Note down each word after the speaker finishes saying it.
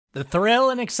The thrill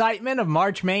and excitement of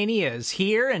March Mania is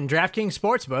here, and DraftKings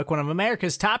Sportsbook, one of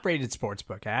America's top-rated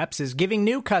sportsbook apps, is giving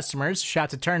new customers a shot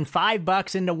to turn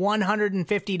 $5 into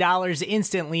 $150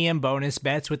 instantly in bonus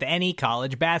bets with any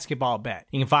college basketball bet.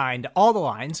 You can find all the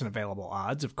lines and available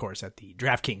odds, of course, at the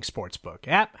DraftKings Sportsbook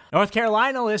app. North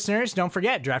Carolina listeners, don't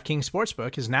forget, DraftKings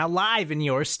Sportsbook is now live in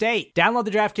your state. Download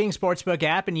the DraftKings Sportsbook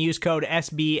app and use code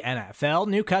SBNFL.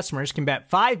 New customers can bet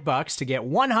 $5 to get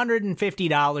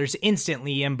 $150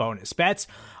 instantly in bonus bets,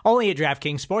 only at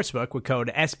DraftKings Sportsbook with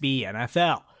code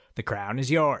SBNFL. The crown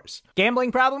is yours.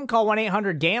 Gambling problem? Call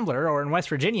 1-800-GAMBLER, or in West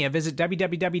Virginia, visit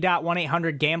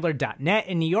www.1800gambler.net.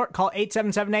 In New York, call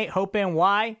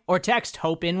 877-8-HOPE-NY or text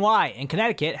HOPE-NY. In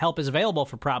Connecticut, help is available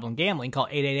for problem gambling. Call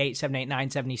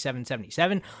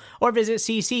 888-789-7777 or visit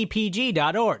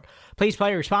ccpg.org. Please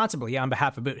play responsibly on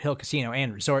behalf of Boot Hill Casino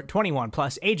and Resort. 21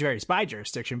 plus, age varies by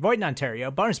jurisdiction. Void in Ontario.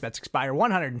 Bonus bets expire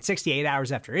 168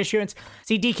 hours after issuance.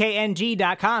 See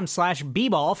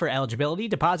dkng.com/bball for eligibility,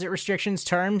 deposit restrictions,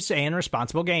 terms, and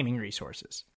responsible gaming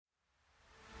resources.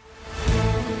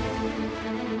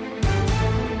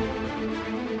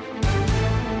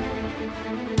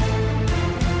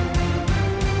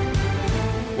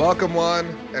 Welcome one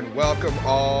and welcome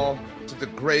all to the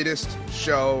greatest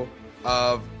show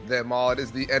of them all. It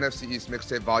is the NFC East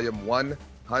Mixtape volume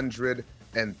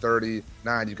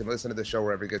 139. You can listen to the show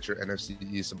wherever you get your NFC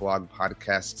East blog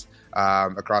podcasts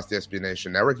across the SB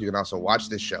Nation network. You can also watch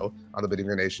this show on the Bleeding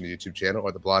Green Nation YouTube channel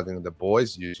or the Blogging the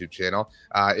Boys YouTube channel.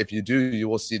 If you do, you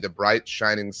will see the bright,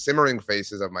 shining, simmering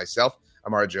faces of myself.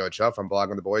 I'm RJ Ochoa from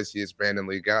Blogging the Boys. He is Brandon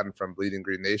Lee Gotton from Bleeding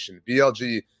Green Nation.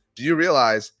 BLG, do you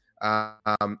realize, I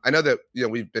know that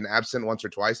we've been absent once or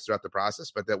twice throughout the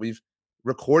process, but that we've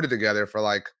recorded together for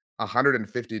like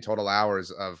 150 total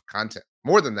hours of content.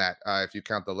 More than that, if you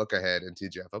count the look ahead in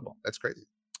TGI football. That's crazy.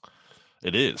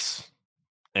 It is.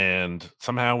 And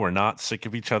somehow we're not sick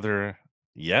of each other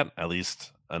yet, at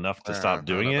least enough to stop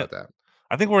doing it.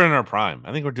 I think we're in our prime.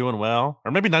 I think we're doing well,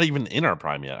 or maybe not even in our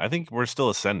prime yet. I think we're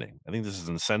still ascending. I think this is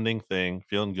an ascending thing,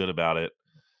 feeling good about it.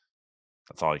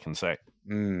 That's all I can say.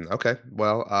 Okay.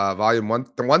 Well, volume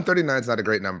 139 is not a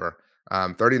great number.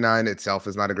 39 itself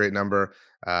is not a great number.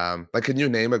 Like, can you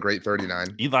name a great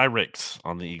 39? Eli Ricks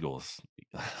on the Eagles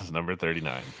is number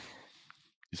 39.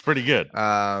 He's pretty good.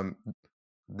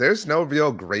 There's no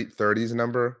real great 30s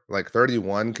number. Like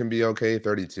 31 can be okay,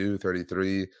 32,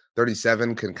 33,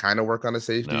 37 can kind of work on a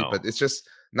safety, but it's just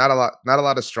not a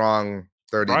lot of strong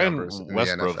 30 numbers in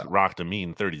Westbrook the NFL. Rocked a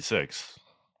mean 36.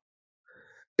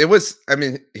 It was, I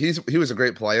mean, he was a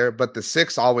great player, but the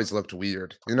 6 always looked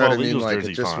weird. You know what I mean? Like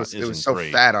it was so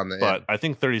great, fat on the but end. I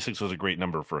think 36 was a great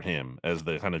number for him as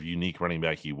the kind of unique running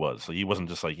back he was. So he wasn't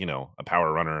just like, a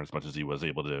power runner as much as he was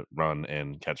able to run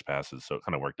and catch passes. So it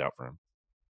kind of worked out for him.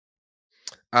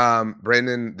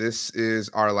 Brandon, this is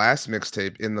our last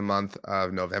mixtape in the month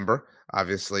of November.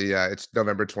 Obviously, it's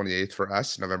November 28th for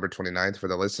us, November 29th for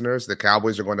the listeners. The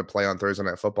Cowboys are going to play on Thursday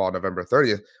Night Football, November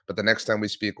 30th, but the next time we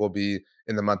speak will be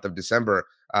in the month of December.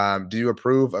 Do you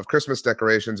approve of Christmas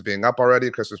decorations being up already,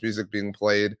 Christmas music being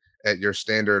played at your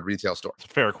standard retail store? It's a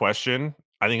fair question.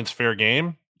 I think it's fair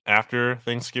game after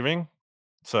Thanksgiving.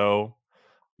 So,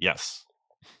 yes.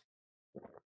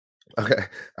 Okay.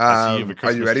 I see you have a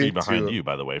Christmas are you ready tree behind you,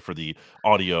 by the way, for the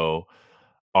audio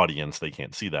audience. They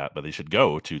can't see that, but they should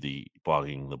go to the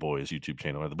Blogging the Boys YouTube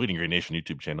channel or the Bleeding Green Nation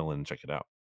YouTube channel and check it out.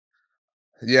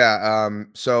 Yeah.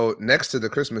 So next to the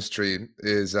Christmas tree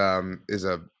is a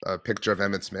picture of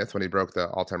Emmitt Smith when he broke the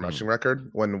all-time rushing record.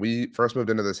 When we first moved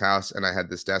into this house and I had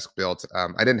this desk built, I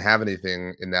didn't have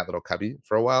anything in that little cubby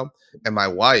for a while, and my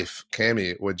wife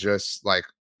Cammie would just like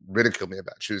ridicule me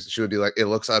about it. She would be like, "It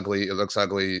looks ugly. It looks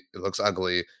ugly. It looks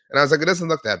ugly." And I was like, "It doesn't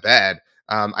look that bad."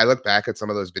 I look back at some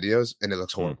of those videos and it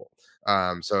looks horrible.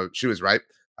 So she was right.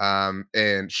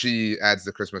 And she adds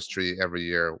the Christmas tree every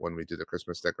year when we do the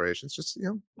Christmas decorations. Just,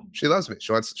 she loves me.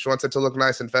 She wants it to look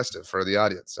nice and festive for the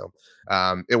audience. So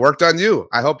it worked on you.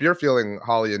 I hope you're feeling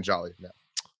holly and jolly now.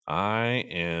 I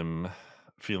am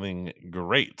feeling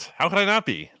great. How could I not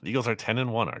be? The Eagles are 10-1,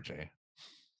 RJ.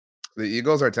 The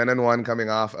Eagles are 10-1 coming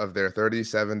off of their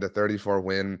 37-34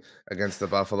 win against the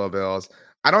Buffalo Bills.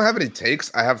 I don't have any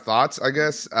takes. I have thoughts, I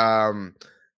guess. I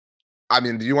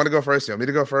mean, do you want to go first? You want me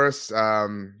to go first? I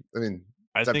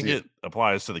think it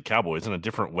applies to the Cowboys in a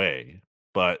different way.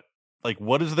 But, like,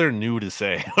 what is there new to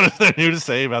say? What is there new to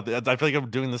say about that? I feel like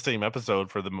I'm doing the same episode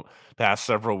for the past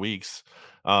several weeks.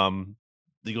 The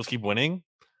Eagles keep winning.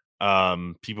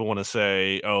 People want to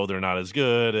say, oh, they're not as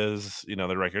good as,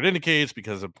 their record indicates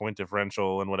because of point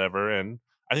differential and whatever. And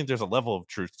I think there's a level of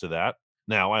truth to that.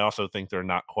 Now, I also think they're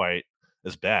not quite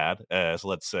as bad as,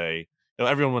 let's say,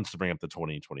 everyone wants to bring up the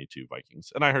 2022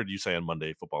 Vikings. And I heard you say on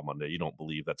Football Monday, you don't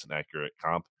believe that's an accurate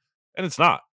comp. And it's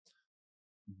not.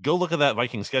 Go look at that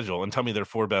Viking schedule and tell me their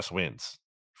 4 best wins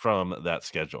from that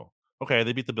schedule. Okay,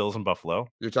 they beat the Bills in Buffalo.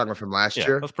 You're talking from last Yeah,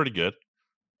 year? that's pretty good.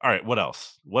 All right, what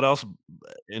else? What else?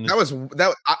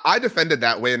 I defended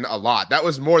that win a lot. That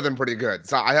was more than pretty good.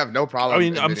 So I have no problem. I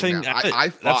mean, I'm saying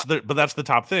that's the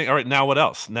top thing. All right, now what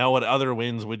else? Now what other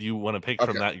wins would you want to pick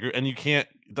from that? And you can't.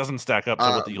 It doesn't stack up to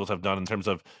what the Eagles have done in terms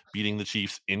of beating the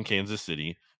Chiefs in Kansas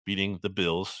City, beating the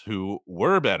Bills, who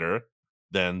were better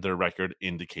than their record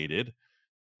indicated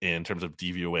in terms of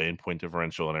DVOA and point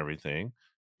differential and everything.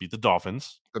 Beat the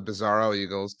Dolphins, the Bizarro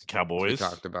Eagles, Cowboys. We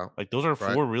talked about. Like those are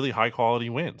 4 really high quality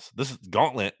wins. This is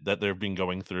gauntlet that they've been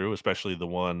going through, especially the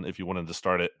one if you wanted to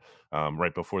start it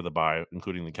right before the bye,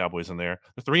 including the Cowboys in there.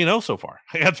 They're 3-0 so far.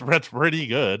 That's pretty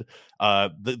good.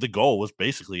 The goal was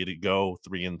basically to go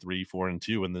 3-3,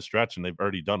 4-2 in this stretch, and they've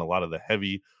already done a lot of the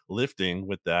heavy lifting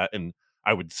with that. And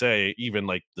I would say even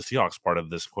like the Seahawks part of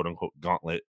this quote unquote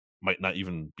gauntlet might not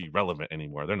even be relevant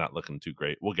anymore. They're not looking too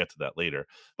great. We'll get to that later,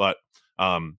 but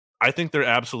I think there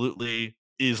absolutely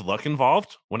is luck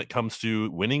involved when it comes to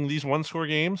winning these 1-score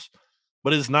games,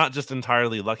 but it's not just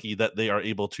entirely lucky that they are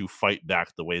able to fight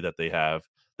back the way that they have.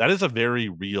 That is a very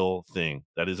real thing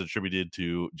that is attributed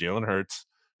to Jalen Hurts,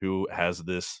 who has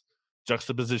this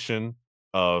juxtaposition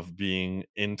of being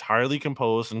entirely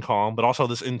composed and calm, but also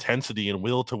this intensity and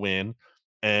will to win.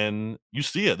 And you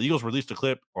see it. The Eagles released a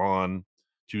clip on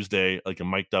Tuesday, like a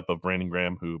mic'd up of Brandon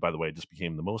Graham, who, by the way, just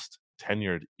became the most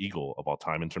tenured Eagle of all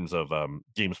time in terms of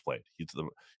games played. He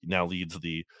now leads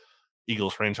the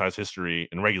Eagles franchise history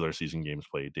in regular season games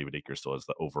played. David Akers still has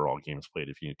the overall games played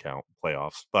if you count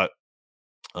playoffs. But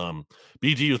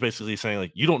BG was basically saying,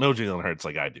 like, you don't know Jalen Hurts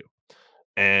like I do.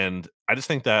 And I just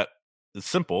think that it's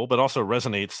simple, but also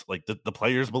resonates. Like the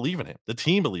players believe in him. The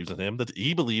team believes in him. That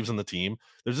he believes in the team.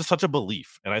 There's just such a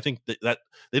belief. And I think that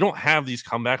they don't have these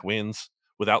comeback wins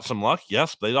without some luck,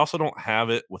 yes, but they also don't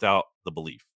have it without the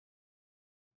belief.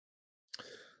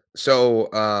 So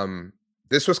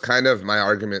this was kind of my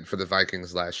argument for the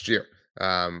Vikings last year,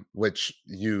 which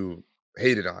you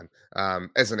hated on.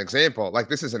 As an example, like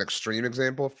this is an extreme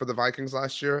example for the Vikings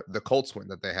last year, the Colts win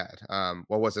that they had.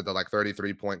 What was it, the like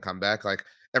 33-point comeback? Like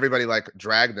everybody like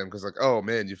dragged them because like, oh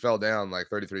man, you fell down like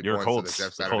 33 Your points Colts, to the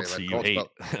Jeff the Saturday Colts you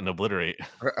hate and obliterate.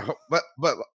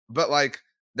 But like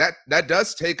that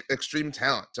does take extreme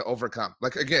talent to overcome.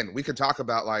 Like again, we could talk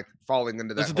about like falling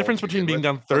into that. There's a difference between being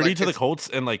down 30 to the Colts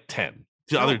and like 10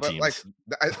 to other teams. Like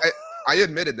I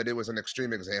admitted that it was an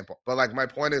extreme example, but like my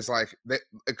point is like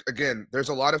again, there's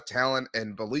a lot of talent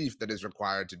and belief that is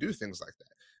required to do things like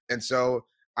that. And so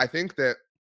I think that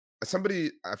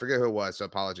somebody, I forget who it was, so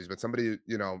apologies, but somebody,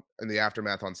 you know, in the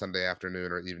aftermath on Sunday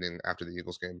afternoon or evening after the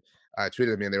Eagles game,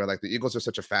 tweeted at me and they were like, the Eagles are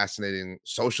such a fascinating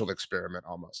social experiment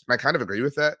almost. And I kind of agree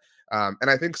with that. And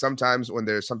I think sometimes when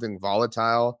there's something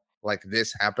volatile like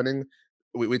this happening,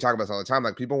 we talk about this all the time,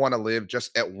 like people want to live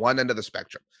just at one end of the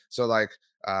spectrum. So like,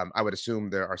 I would assume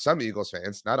there are some Eagles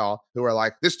fans, not all, who are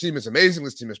like, this team is amazing,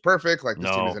 this team is perfect, like this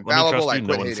team is infallible, like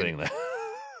no one's saying that.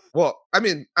 Well, I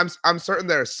mean, I'm certain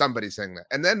there's somebody saying that.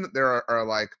 And then there are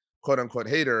like quote unquote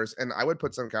haters. And I would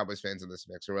put some Cowboys fans in this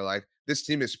mix who are like, this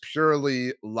team is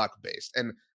purely luck based.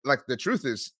 And like the truth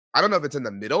is, I don't know if it's in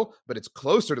the middle, but it's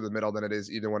closer to the middle than it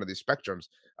is either one of these spectrums.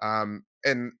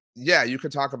 And yeah, you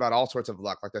could talk about all sorts of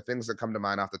luck. Like the things that come to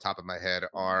mind off the top of my head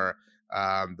are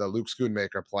the Luke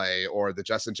Schoonmaker play or the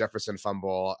Justin Jefferson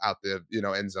fumble out the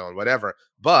end zone, whatever.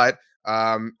 But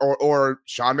or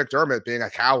Sean McDermott being a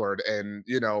coward and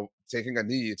taking a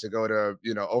knee to go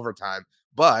to overtime.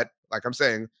 But like I'm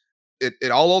saying,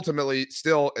 it all ultimately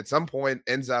still at some point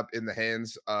ends up in the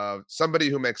hands of somebody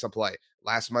who makes a play.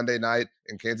 Last Monday night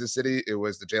in Kansas City, it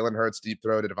was the Jalen Hurts deep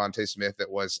throw to Devontae Smith that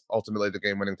was ultimately the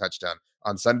game-winning touchdown.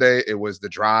 On Sunday, it was the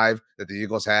drive that the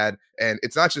Eagles had. And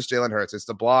it's not just Jalen Hurts, it's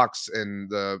the blocks and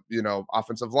the,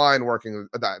 offensive line working.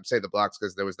 I say the blocks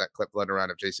because there was that clip floating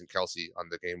around of Jason Kelce on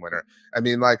the game winner. I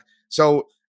mean, like, so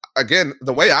again,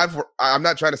 the way I'm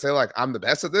not trying to say like I'm the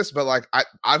best at this, but like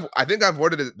I think I've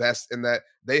worded it best in that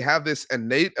they have this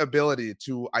innate ability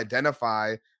to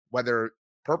identify, whether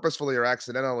purposefully or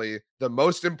accidentally, the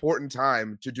most important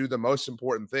time to do the most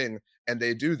important thing, and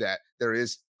they do that. There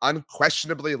is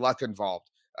unquestionably luck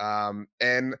involved,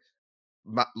 and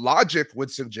logic would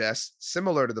suggest,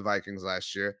 similar to the Vikings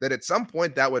last year, that at some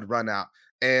point that would run out.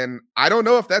 And I don't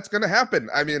know if that's going to happen.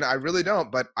 I mean, I really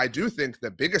don't. But I do think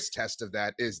the biggest test of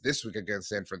that is this week against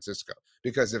San Francisco.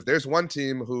 Because if there's one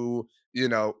team who,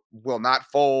 will not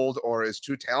fold or is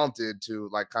too talented to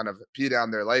like kind of pee down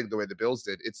their leg the way the Bills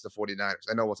did, it's the 49ers.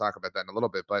 I know we'll talk about that in a little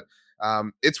bit, but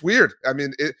it's weird. I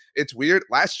mean, it's weird.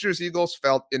 Last year's Eagles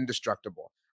felt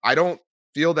indestructible. I don't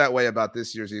feel that way about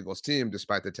this year's Eagles team,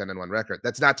 despite the 10-1 record.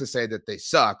 That's not to say that they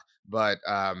suck, but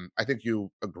I think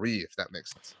you agree, if that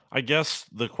makes sense. I guess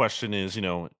the question is,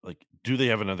 like, do they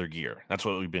have another gear? That's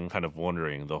what we've been kind of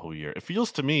wondering the whole year. It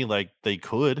feels to me like they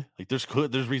could. Like,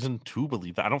 there's reason to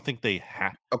believe that. I don't think they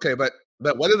have. Okay, but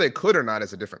whether they could or not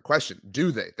is a different question.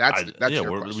 Do they? That's your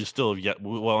question. We still have yet.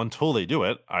 Well, until they do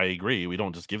it, I agree. We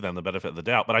don't just give them the benefit of the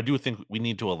doubt. But I do think we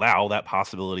need to allow that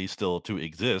possibility still to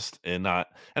exist, and not.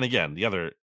 And again, the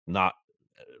other not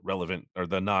relevant or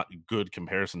the not good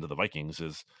comparison to the Vikings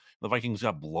is the Vikings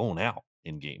got blown out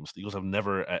in games. The Eagles have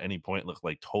never at any point looked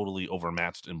like totally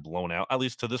overmatched and blown out, at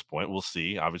least to this point. We'll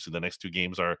see. Obviously, the next two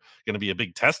games are going to be a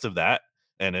big test of that.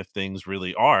 And if things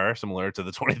really are similar to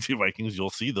the 22 Vikings, you'll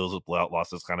see those blowout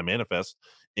losses kind of manifest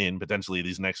in potentially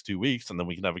these next 2 weeks. And then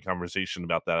we can have a conversation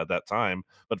about that at that time.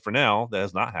 But for now, that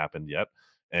has not happened yet.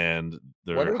 And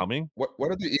they're humming. What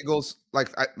are the Eagles like?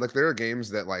 There are games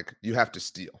that like you have to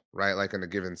steal, right? Like in a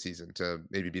given season to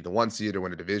maybe be the 1 seed or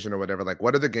win a division or whatever. Like,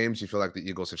 what are the games you feel like the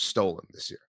Eagles have stolen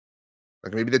this year?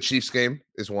 Like maybe the Chiefs game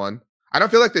is one. I don't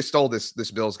feel like they stole this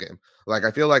Bills game. Like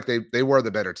I feel like they were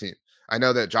the better team. I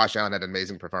know that Josh Allen had an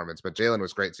amazing performance, but Jalen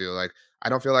was great too. Like I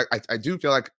don't feel like I do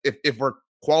feel like if we're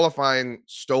qualifying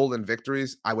stolen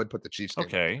victories, I would put the Chiefs game.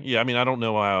 Okay. Yeah, I mean, I don't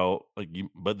know how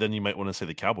but then you might want to say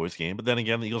the Cowboys game, but then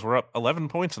again, the Eagles were up 11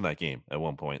 points in that game at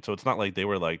one point. So it's not like they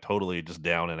were like totally just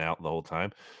down and out the whole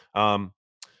time.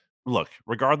 Look,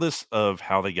 regardless of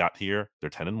how they got here, they're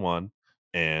 10-1,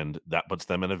 and that puts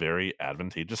them in a very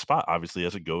advantageous spot, obviously,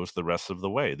 as it goes the rest of the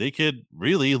way. They could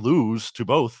really lose to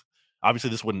both.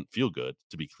 Obviously, this wouldn't feel good,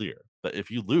 to be clear. But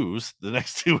if you lose the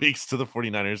next 2 weeks to the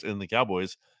 49ers and the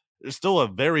Cowboys, there's still a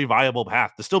very viable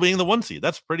path to still being the 1 seed.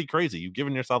 That's pretty crazy. You've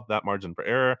given yourself that margin for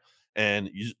error. And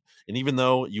even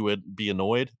though you would be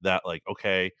annoyed that, like,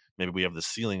 okay, maybe we have the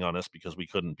ceiling on us because we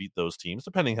couldn't beat those teams,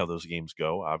 depending how those games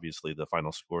go. Obviously, the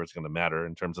final score is going to matter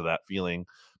in terms of that feeling.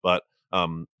 But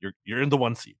you're in the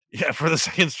 1 seed, yeah, for the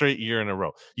second straight year in a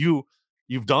row.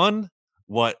 You've done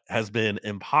what has been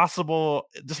impossible.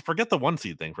 Just forget the 1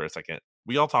 seed thing for a second.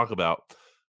 We all talk about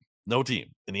no team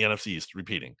in the NFC East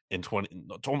repeating in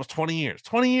almost 20 years.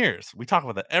 20 years. We talk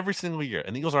about that every single year.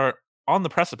 And the Eagles are on the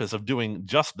precipice of doing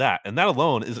just that. And that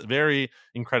alone is very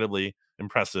incredibly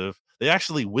impressive. They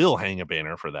actually will hang a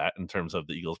banner for that in terms of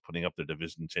the Eagles putting up their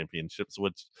division championships,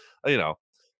 which,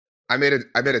 I made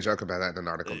a joke about that in an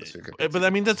article this week. But I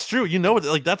mean, that's true.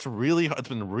 It's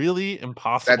been really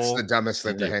impossible. That's the dumbest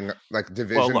thing to hang like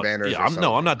division banners. Yeah,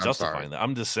 I'm not justifying that.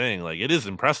 I'm just saying, like, it is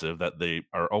impressive that they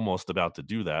are almost about to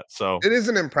do that. So it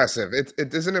isn't impressive.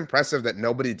 It isn't impressive that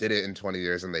nobody did it in 20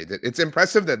 years and they did. It's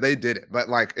impressive that they did it, but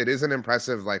like it isn't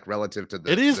impressive like relative to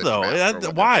the. It is though.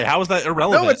 Why? How is that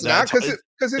irrelevant? No, it's not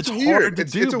because it's weird. Hard to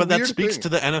do, but that speaks to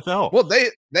the NFL. Well,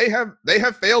 they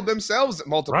have failed themselves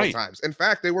multiple times. In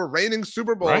fact, they were reigning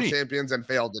Super Bowl champions and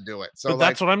failed to do it. So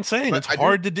that's what I'm saying. It's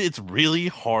hard to do. It's really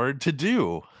hard to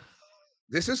do.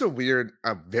 This is a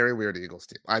very weird Eagles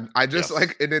team. I just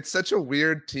like, and it's such a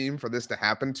weird team for this to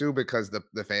happen to because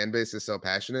the fan base is so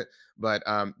passionate. But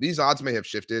these odds may have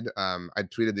shifted. I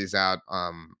tweeted these out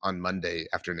on Monday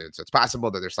afternoon, so it's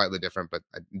possible that they're slightly different, but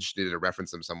I just needed to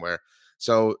reference them somewhere.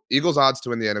 So Eagles odds to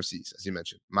win the NFC, as you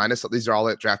mentioned, these are all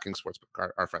at DraftKings Sportsbook,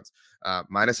 our friends,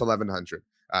 minus 1100.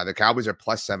 The Cowboys are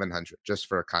plus 700, just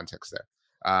for context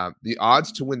there. The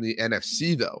odds to win the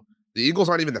NFC, though, the Eagles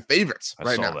aren't even the favorites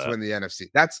right now to win the NFC.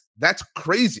 That's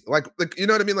crazy. Like you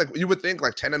know what I mean? Like you would think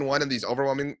like 10-1 and these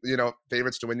overwhelming,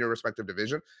 favorites to win your respective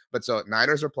division. But so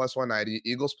Niners are plus 190,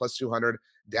 Eagles plus 200,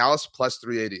 Dallas plus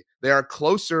 380. They are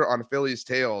closer on Philly's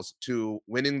tails to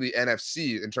winning the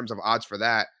NFC in terms of odds for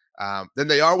that than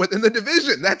they are within the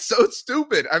division. That's so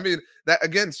stupid. I mean, that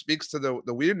again speaks to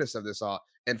the weirdness of this all.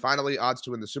 And finally, odds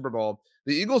to win the Super Bowl.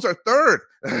 The Eagles are third.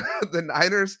 The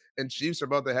Niners and Chiefs are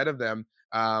both ahead of them.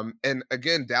 And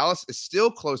again, Dallas is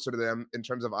still closer to them in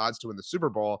terms of odds to win the Super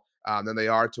Bowl than they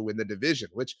are to win the division,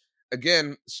 which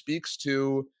again speaks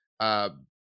to,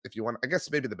 if you want, I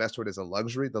guess maybe the best word is the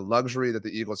luxury that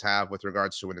the Eagles have with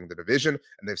regards to winning the division.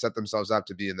 And they've set themselves up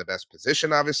to be in the best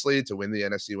position, obviously, to win the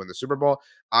NFC, win the Super Bowl.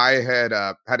 I had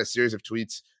had a series of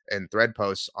tweets and thread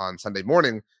posts on Sunday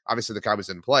morning. Obviously, the Cowboys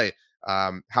didn't play.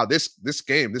 How this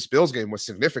Bills game was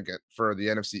significant for the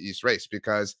NFC East race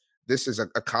because this is a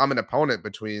common opponent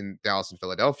between Dallas and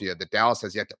Philadelphia that Dallas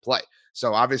has yet to play.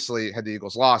 So obviously, had the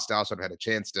Eagles lost, Dallas would have had a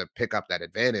chance to pick up that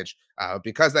advantage.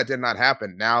 Because that did not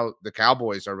happen, now the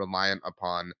Cowboys are reliant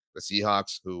upon the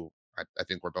Seahawks, who I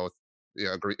think we're both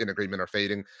in agreement are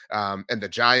fading, and the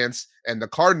Giants and the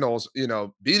Cardinals,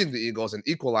 beating the Eagles and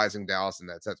equalizing Dallas in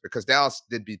that sense, because Dallas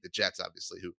did beat the Jets,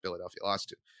 obviously, who Philadelphia lost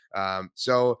to.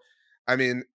 So, I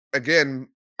mean, again,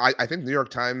 I think New York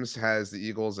Times has the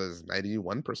Eagles as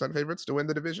 91% favorites to win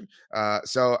the division.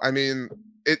 So, I mean,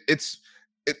 it's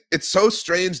so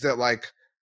strange that like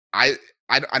I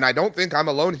and I don't think I'm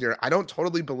alone here. I don't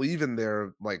totally believe in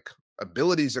their like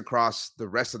abilities across the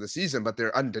rest of the season, but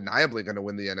they're undeniably going to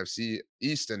win the NFC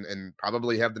East and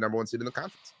probably have the number one seed in the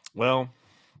conference. Well,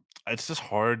 it's just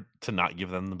hard to not give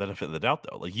them the benefit of the doubt,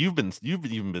 though. Like you've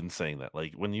even been saying that.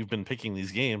 Like when you've been picking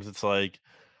these games, it's like,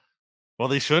 well,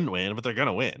 they shouldn't win, but they're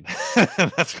gonna win.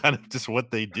 That's kind of just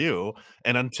what they do.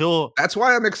 And until That's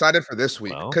why I'm excited for this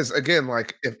week. well, Because again,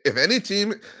 like if any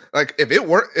team, like if it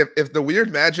work, if the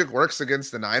weird magic works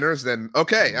against the Niners, then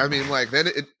okay. I mean, like then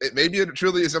it maybe it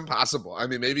truly is impossible. I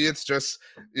mean, maybe it's just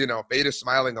fate is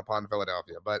smiling upon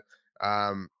Philadelphia, but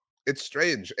it's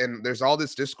strange. And there's all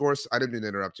this discourse. I didn't mean to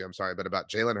interrupt you. I'm sorry, but about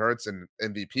Jalen Hurts and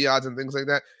MVP odds and things like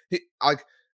that. He like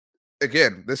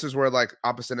again, this is where like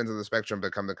opposite ends of the spectrum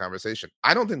become the conversation.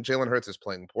 I don't think Jalen Hurts is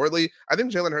playing poorly. I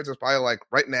think Jalen Hurts is probably like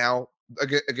right now,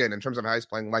 again, in terms of how he's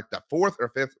playing, like the fourth or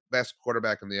fifth best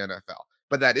quarterback in the NFL.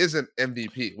 But that isn't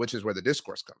MVP, which is where the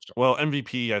discourse comes from. well,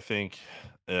 MVP, I think,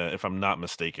 if I'm not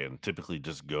mistaken, typically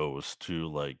just goes to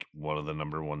like one of the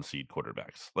number one seed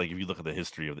quarterbacks. Like if you look at the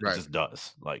history of it, it Right. just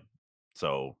does. Like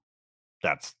so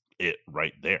that's it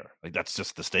right there. Like that's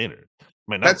just the standard. I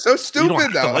mean, That's so you don't stupid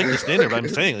have to though. like the standard, but I'm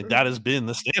saying like that has been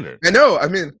the standard. I know. I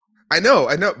mean, I know.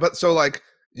 But so like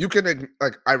you can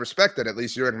like I respect that at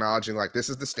least you're acknowledging like this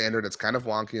is the standard. It's kind of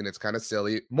wonky and it's kind of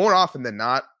silly. More often than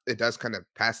not, it does kind of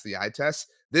pass the eye test.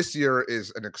 This year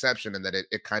is an exception in that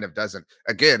it kind of doesn't.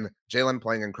 Again, Jalen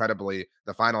playing incredibly.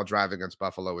 The final drive against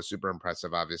Buffalo was super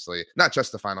impressive, obviously. Not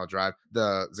just the final drive.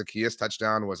 The Zacchaeus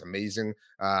touchdown was amazing.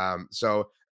 So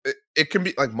it can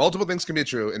be like multiple things can be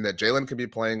true in that Jalen can be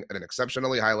playing at an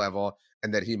exceptionally high level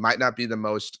and that he might not be the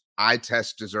most eye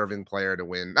test deserving player to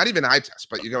win. Not even eye test,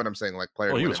 but you get what I'm saying, like player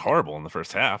Well, to he win was MVP. horrible in the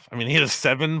first half. I mean, he had a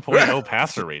 7.0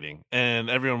 passer rating, and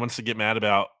everyone wants to get mad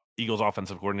about Eagles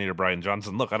offensive coordinator Brian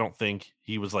Johnson. Look, I don't think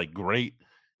he was like great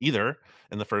either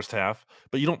in the first half,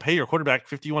 but you don't pay your quarterback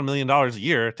 $51 million a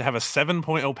year to have a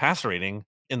 7.0 passer rating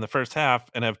in the first half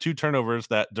and have 2 turnovers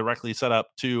that directly set up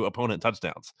 2 opponent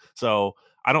touchdowns. So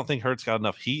I don't think Hurts got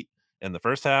enough heat in the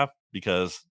first half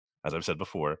because, as I've said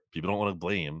before, people don't want to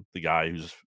blame the guy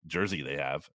whose jersey they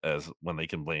have as when they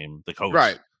can blame the coach.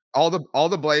 Right. All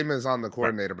the blame is on the Right.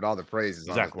 coordinator, but all the praise is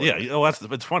on the Exactly. Yeah. quarterback.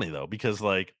 Oh, it's funny though because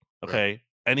like Right. okay,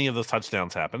 any of those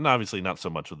touchdowns happened. Obviously, not so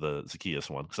much with the Zacchaeus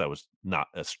one because that was not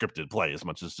a scripted play as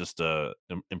much as just a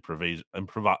You could do this.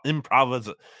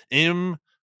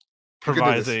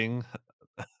 improvising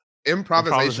Improvisational.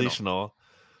 improvisational.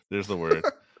 There's the word.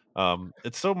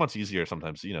 It's so much easier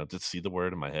sometimes, just see the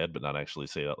word in my head, but not actually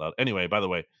say it out loud. Anyway, by the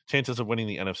way, chances of winning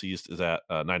the NFC East is at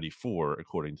 94,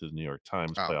 according to the New York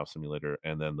Times Oh, playoff simulator,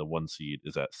 and then the 1 seed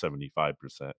is at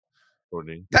 75%.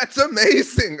 According, that's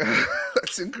amazing.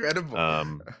 That's incredible.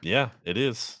 yeah, it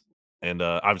is. And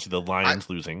obviously, the I Lions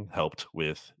losing helped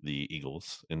with the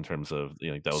Eagles in terms of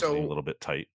that was getting a so little bit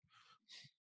tight.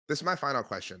 this is my final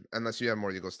question, unless you have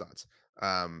more Eagles thoughts.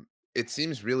 It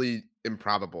seems really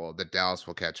improbable that Dallas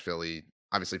will catch Philly,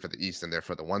 obviously for the East and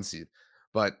therefore the one seed.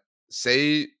 But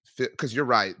say, because you're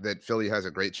right that Philly has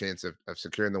a great chance of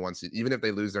securing the one seed, even if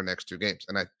they lose their next 2 games.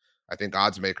 And I think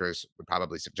odds makers would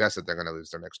probably suggest that they're going to lose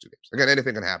their next 2 games. Again,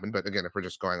 anything can happen, but again, if we're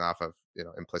just going off of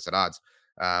implicit odds,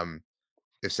 um,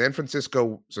 if San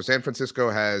Francisco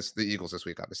has the Eagles this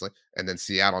week, obviously, and then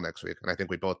Seattle next week, and I think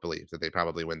we both believe that they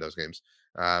probably win those games.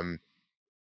 Um,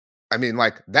 I mean,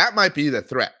 like that might be the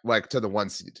threat, like to the one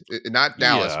seed, not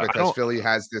Dallas, Yeah, because Philly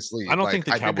has this I lead. don't Like, think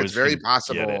the I think it's Cowboys very can get it.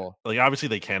 possible. Like, obviously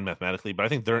they can mathematically, but I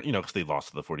think they're, because they lost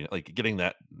to the 49, like getting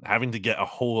that, having to get a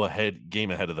whole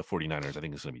game ahead of the 49ers, I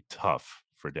think is going to be tough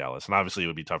for Dallas. And obviously it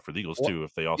would be tough for the Eagles Well, too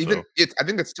if they even also. I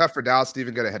think it's tough for Dallas to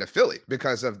even get ahead of Philly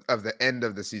because of the end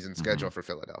of the season schedule Mhm. for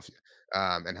Philadelphia,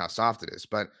 and how soft it is.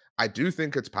 But I do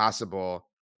think it's possible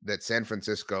that San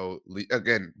Francisco,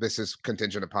 again, this is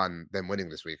contingent upon them winning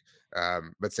this week,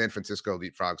 but San Francisco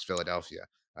leapfrogs Philadelphia,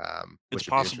 It's which would be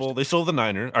possible interesting. they still the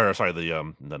Niner, or sorry,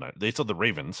 they still the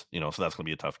Ravens, so that's going to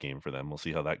be a tough game for them. We'll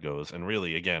see how that goes. And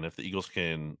really, again, if the Eagles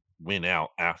can win out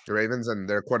after, The Ravens and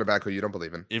their quarterback, who you don't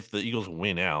believe in. if the Eagles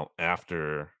win out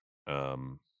after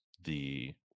um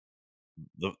the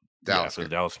Dallas for the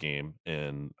Dallas game.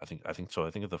 And I think so.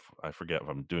 I think I forget if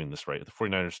I'm doing this right. If the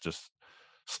 49ers just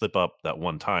slip up that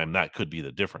one time, that could be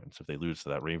the difference if they lose to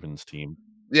that Ravens team.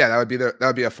 Yeah, that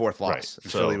would be a fourth Right. loss. And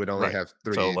Philly would only have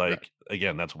 3. So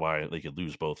again, that's why they could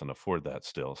lose both and afford that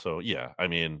still. So yeah, I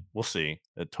mean, we'll see.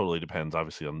 It totally depends,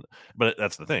 obviously, but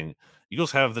that's the thing.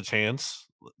 Eagles have the chance.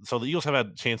 So the Eagles have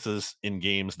had chances in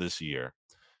games this year,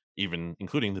 even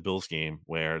including the Bills game,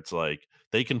 where it's like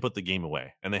they can put the game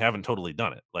away, and they haven't totally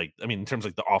done it. Like, I mean, in terms of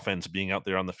like the offense being out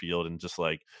there on the field and just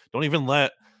like don't even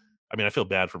let. I mean, I feel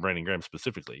bad for Brandon Graham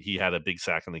specifically. He had a big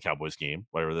sack in the Cowboys game,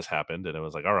 whenever this happened, and it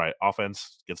was like, all right,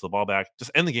 offense gets the ball back,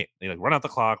 just end the game. They like run out the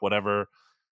clock, whatever.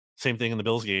 Same thing in the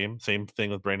Bills game. Same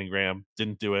thing with Brandon Graham.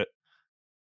 Didn't do it.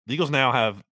 The Eagles now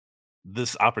have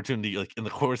this opportunity like in the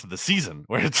course of the season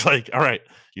where it's like, all right,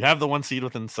 you have the 1 seed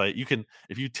within sight. You can,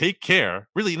 if you take care,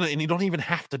 really, and you don't even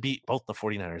have to beat both the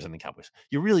 49ers and the Cowboys.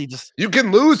 You really just you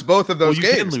can lose both of those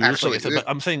games. Can lose, actually, like I said, but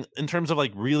I'm saying in terms of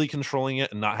like really controlling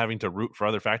it and not having to root for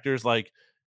other factors, like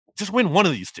just win one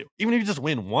of these two. Even if you just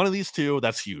win one of these two,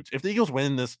 that's huge. If the Eagles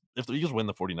win the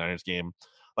 49ers game,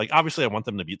 like obviously I want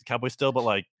them to beat the Cowboys still, but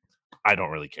like I don't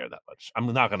really care that much. I'm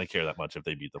not going to care that much if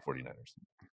they beat the 49ers.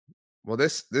 Well,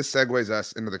 this segues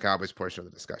us into the Cowboys portion of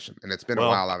the discussion, and it's been a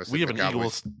while. Obviously, we have an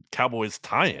Eagles-Cowboys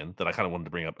tie-in that I kind of wanted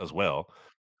to bring up as well.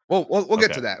 Well, we'll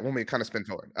get to that when we kind of spin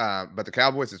forward. But the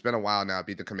Cowboys, it's been a while now,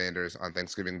 beat the Commanders on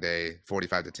Thanksgiving Day,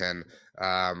 45-10.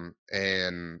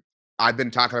 And I've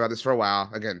been talking about this for a while.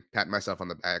 Again, patting myself on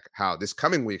the back, how this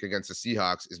coming week against the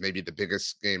Seahawks is maybe the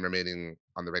biggest game remaining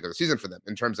on the regular season for them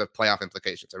in terms of playoff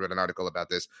implications. I read an article about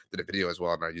this, did a video as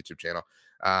well on our YouTube channel.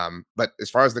 But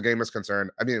as far as the game is concerned,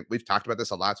 I mean, we've talked about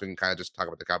this a lot, so we can kind of just talk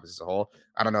about the Cowboys as a whole.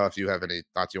 I don't know if you have any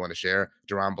thoughts you want to share.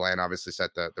 Deron Bland obviously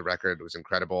set the record. It was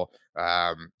incredible.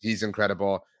 He's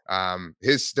incredible.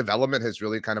 His development has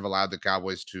really kind of allowed the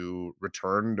Cowboys to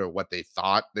return to what they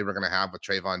thought they were going to have with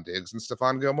Trayvon Diggs and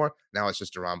Stephon Gilmore. Now it's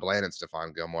just Deron Bland and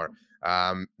Stephon Gilmore.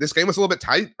 This game was a little bit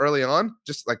tight early on.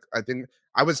 Just like, I think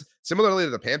I was similarly to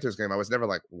the Panthers game. I was never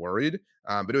like worried,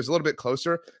 but it was a little bit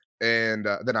closer and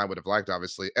than I would have liked,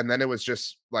 obviously. And then it was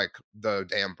just like the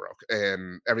dam broke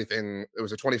and everything. It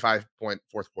was a 25-point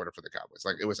fourth quarter for the Cowboys.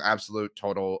 Like it was absolute,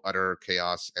 total, utter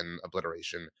chaos and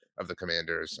obliteration of the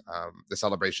Commanders. The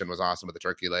celebration was awesome with the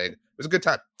turkey leg. It was a good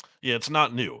time. Yeah, it's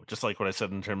not new. Just like what I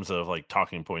said in terms of like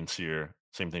talking points here.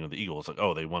 Same thing with the Eagles. Like,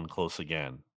 oh, they won close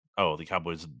again. Oh, the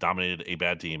Cowboys dominated a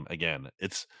bad team again.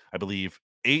 It's, I believe,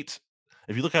 8.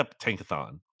 If you look up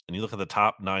Tankathon and you look at the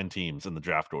top 9 teams in the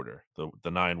draft order, the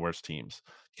 9 worst teams,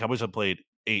 the Cowboys have played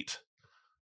 8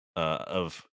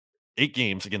 of 8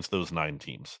 games against those 9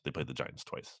 teams. They played the Giants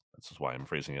twice. That's just why I'm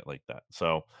phrasing it like that.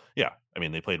 So yeah, I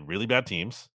mean, they played really bad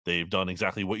teams. They've done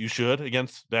exactly what you should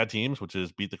against bad teams, which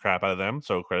is beat the crap out of them.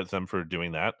 So credit them for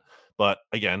doing that. But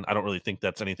again, I don't really think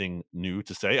that's anything new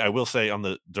to say. I will say on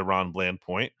the Deron Bland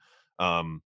point,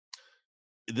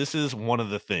 this is one of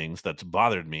the things that's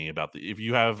bothered me about if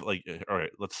you have like, all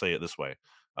right, let's say it this way.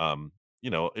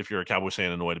 If you're a Cowboys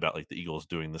fan annoyed about like the Eagles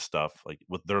doing this stuff, like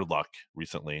with their luck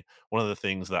recently, one of the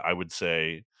things that I would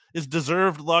say is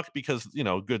deserved luck because,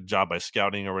 good job by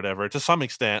scouting or whatever, to some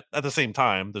extent. At the same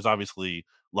time, there's obviously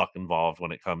luck involved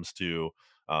when it comes to,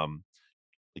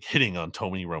 like hitting on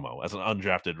Tony Romo as an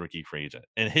undrafted rookie free agent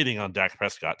and hitting on Dak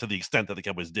Prescott to the extent that the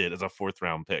Cowboys did as a 4th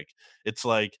round pick. It's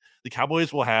like the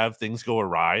Cowboys will have things go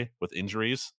awry with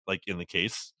injuries, like in the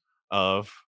case of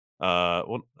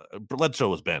Bledsoe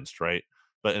was benched, right?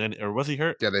 Or was he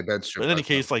hurt? Yeah, they benched him. But in any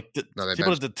case, like to be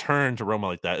able to turn to Romo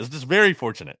like that is just very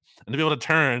fortunate, and to be able to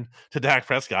turn to Dak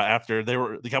Prescott after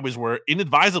the Cowboys were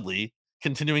inadvisably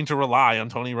continuing to rely on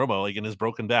Tony Romo like in his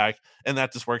broken back, and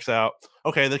that just works out.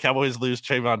 Okay, the Cowboys lose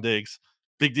Trayvon Diggs.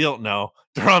 Big deal. No,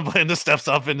 Deron Bland just steps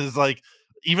up and is like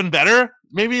even better.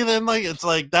 Maybe then like it's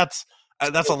like that's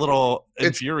a little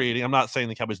infuriating. I'm not saying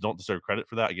the Cowboys don't deserve credit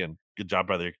for that. Again, good job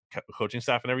by their coaching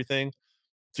staff and everything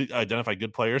to identify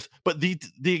good players, but the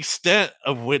extent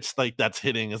of which like that's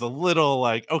hitting is a little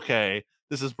like, okay,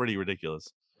 this is pretty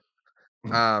ridiculous.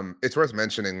 It's worth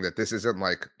mentioning that this isn't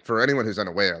like, for anyone who's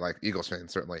unaware, like Eagles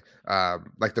fans certainly,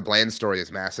 like the Bland story is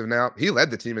massive now. He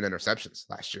led the team in interceptions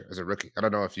last year as a rookie. I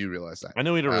don't know if you realize that. I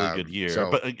know he had a really good year,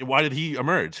 but why did he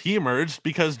emerge? He emerged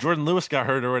because Jordan Lewis got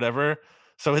hurt or whatever.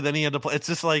 So then he had to play. It's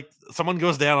just like someone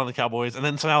goes down on the Cowboys, and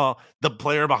then somehow the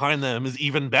player behind them is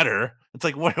even better. It's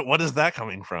like, what is that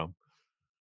coming from?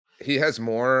 He has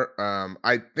more.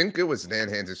 I think it was Dan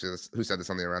Hansis who said this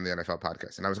on the Around the NFL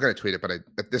podcast, and I was going to tweet it, but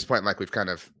at this point, like we've kind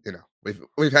of,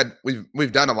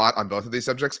 we've done a lot on both of these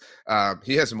subjects.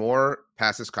 He has more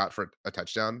passes caught for a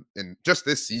touchdown in just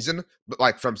this season, but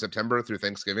like from September through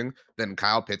Thanksgiving, than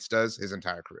Kyle Pitts does his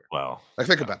entire career. Wow, like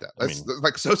think about that. That's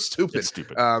like so stupid. It's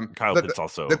stupid. Kyle Pitts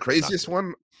also the craziest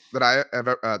one that I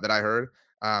ever that I heard.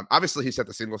 Obviously, he set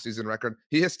the single season record.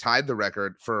 He has tied the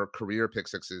record for career pick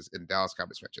sixes in Dallas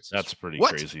Cowboys franchise. That's pretty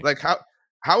crazy. Like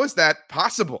how is that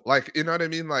possible? Like, you know what I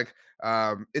mean? Like,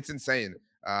 it's insane.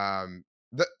 I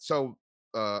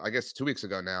guess 2 weeks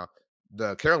ago now,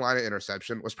 the Carolina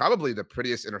interception was probably the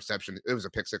prettiest interception. It was a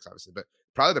pick six, obviously, but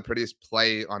probably the prettiest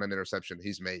play on an interception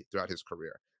he's made throughout his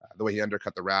career. The way he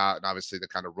undercut the route, and obviously the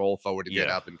kind of roll forward to get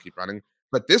up and keep running.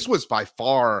 But this was by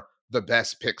far the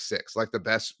best pick six, like the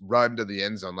best run to the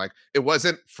end zone. Like it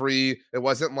wasn't free. It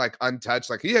wasn't like untouched.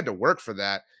 Like he had to work for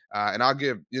that. And I'll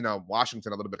give,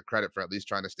 Washington a little bit of credit for at least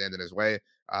trying to stand in his way.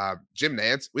 Jim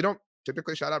Nantz, we don't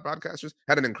typically shout out broadcasters,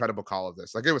 had an incredible call of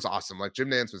this. Like it was awesome. Like Jim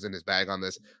Nantz was in his bag on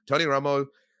this. Tony Romo,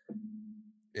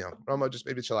 Romo just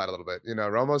maybe chill out a little bit.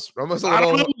 Romo's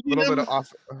a little bit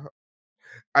off.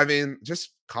 I mean,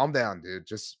 just calm down, dude.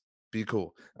 Just be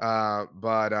cool.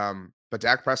 But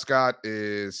Dak Prescott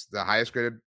is the highest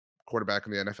graded quarterback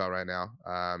in the NFL right now.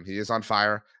 He is on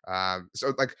fire.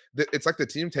 So like it's like the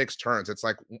team takes turns. It's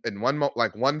like in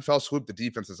one fell swoop, the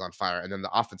defense is on fire, and then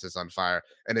the offense is on fire,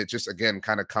 and it just again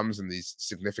kind of comes in these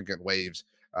significant waves.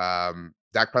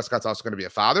 Dak Prescott's also going to be a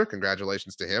father.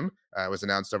 Congratulations to him. It was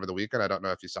announced over the weekend. I don't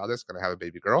know if you saw this. Going to have a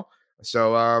baby girl.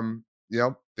 So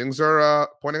things are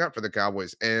pointing up for the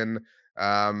Cowboys, and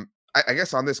I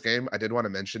guess on this game, I did want to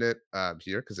mention it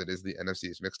here because it is the NFC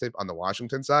East Mixtape on the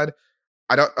Washington side.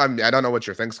 I don't know what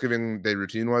your Thanksgiving Day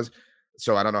routine was,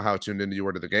 so I don't know how tuned into you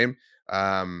were to the game.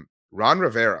 Ron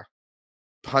Rivera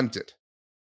punted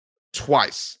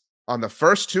twice on the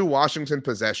first two Washington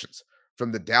possessions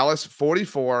from the Dallas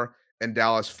 44 and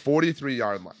Dallas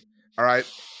 43-yard line. All right,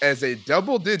 as a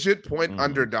double-digit point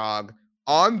underdog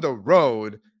on the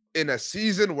road in a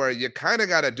season where you kind of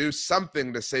got to do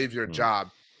something to save your job.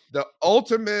 The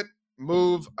ultimate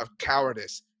move of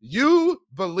cowardice. You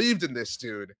believed in this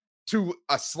dude to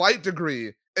a slight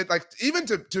degree. Even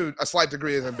to a slight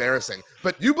degree is embarrassing,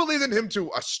 but you believed in him to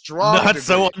a strong degree. That's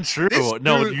so untrue.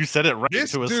 You said it right,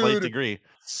 to a slight degree.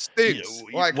 Stinks.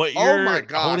 Like, what you're oh my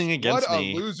gosh, holding against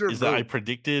me is that I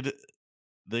predicted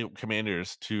the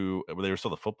Commanders they were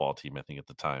still the football team, I think, at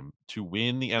the time, to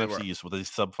win the NFC East with a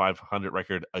sub 500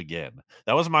 record again.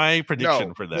 That was my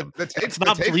prediction for them. It's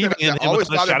not believing in him with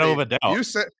the shadow of a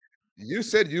doubt. You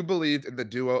said you believed in the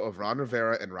duo of Ron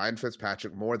Rivera and Ryan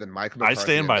Fitzpatrick more than Mike McCarthy. I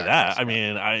stand by that. I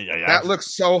mean, that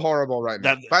looks so horrible right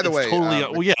now. By the way,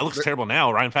 totally. It looks terrible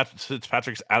now. Ryan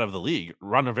Fitzpatrick's out of the league.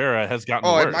 Ron Rivera has gotten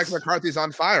worse. And Mike McCarthy's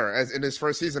on fire as in his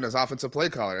first season as offensive play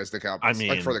caller as the Cowboys.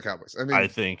 For the Cowboys. I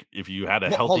think if you had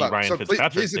a healthy Ryan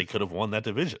Fitzpatrick, they could have won that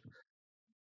division.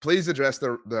 Please address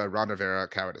the Ron Rivera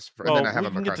cowardice. And then I have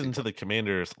we can get into the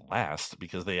Commanders last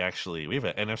because we have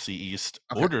an NFC East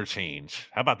order change.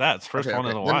 How about that? It's the first one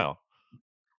in a while.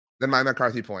 Then my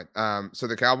McCarthy point. So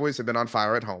the Cowboys have been on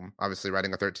fire at home, obviously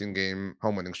riding a 13-game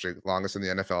home winning streak, longest in the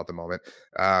NFL at the moment.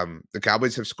 The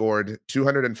Cowboys have scored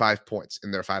 205 points in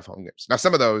their 5 home games. Now,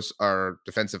 some of those are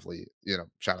defensively,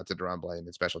 shout out to Deron Blaine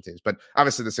and special teams, but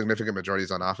obviously the significant majority is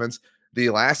on offense.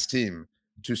 The last team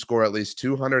to score at least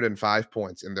 205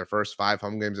 points in their first 5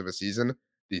 home games of a season,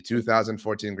 the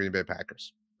 2014 Green Bay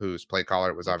Packers, whose play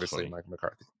caller was obviously Mike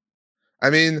McCarthy. I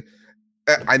mean,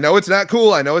 I know it's not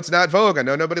cool. I know it's not vogue. I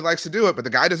know nobody likes to do it, but the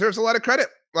guy deserves a lot of credit.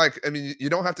 You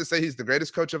don't have to say he's the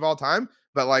greatest coach of all time,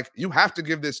 but you have to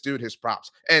give this dude his props.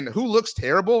 And who looks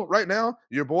terrible right now?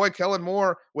 Your boy Kellen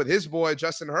Moore with his boy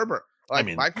Justin Herbert. Mike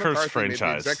McCarthy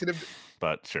franchise,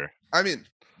 but sure.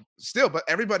 Still, but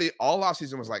everybody all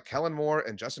offseason was like, Kellen Moore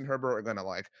and Justin Herbert are going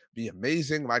to be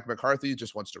amazing. Mike McCarthy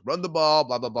just wants to run the ball,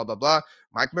 blah, blah, blah, blah, blah.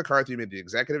 Mike McCarthy made the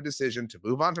executive decision to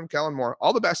move on from Kellen Moore.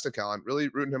 All the best to Kellen, really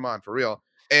rooting him on for real.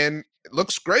 And it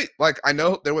looks great. I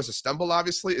know there was a stumble,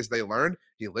 obviously, as they learned.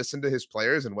 He listened to his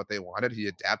players and what they wanted. He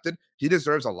adapted. He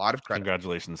deserves a lot of credit.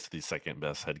 Congratulations to the second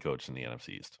best head coach in the NFC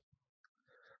East.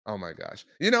 Oh my gosh.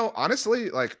 Honestly,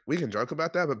 we can joke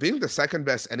about that, but being the second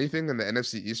best anything in the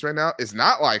NFC East right now is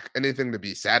not anything to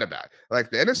be sad about. The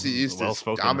NFC East is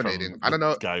dominating. I don't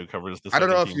know. Guy who covers the second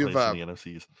team place in the NFC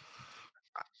East.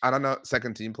 I don't know.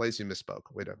 Second team place, you misspoke.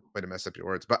 Way to mess up your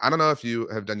words. But I don't know if you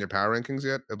have done your power rankings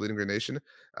yet at Bleeding Green Nation.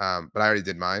 But I already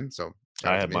did mine. So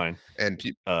I have mine. And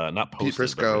Pete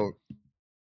Prisco.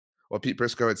 Pete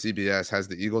Prisco at CBS has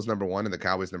the Eagles number 1 and the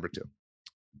Cowboys number 2.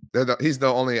 He's the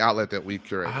only outlet that we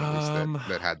curate, at least,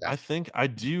 that had that. I think I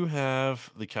do have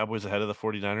the Cowboys ahead of the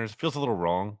 49ers. It feels a little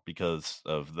wrong because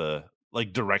of the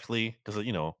directly because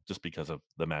just because of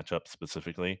the matchup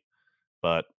specifically.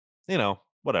 But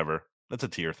whatever. That's a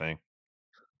tier thing.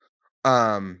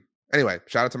 Anyway,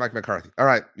 shout out to Mike McCarthy. All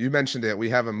right, you mentioned it. We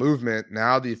have a movement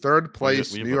now. The third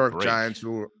place New York Giants.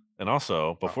 And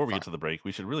also, before we get to the break,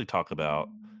 we should really talk about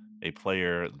a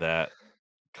player that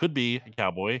could be a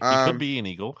Cowboy. He could be an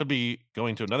Eagle. Could be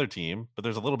going to another team. But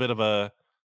there's a little bit of a,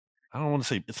 I don't want to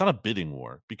say, it's not a bidding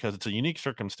war because it's a unique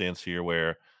circumstance here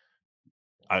where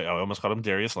I almost called him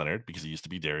Darius Leonard because he used to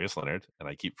be Darius Leonard, and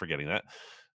I keep forgetting that.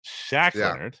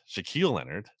 Shaquille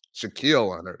Leonard.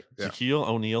 Yeah. Shaquille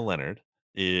O'Neal Leonard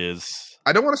is.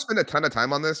 I don't want to spend a ton of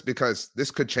time on this because this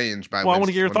could change by. Well, I want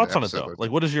to get your thoughts on it though. Like,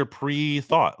 what is your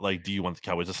pre-thought? Like, do you want the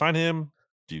Cowboys to sign him?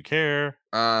 Do you care?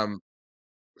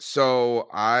 So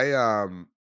I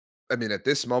mean, at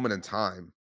this moment in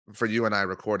time, for you and I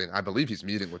recording, I believe he's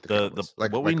meeting with the Cowboys.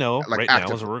 What we know right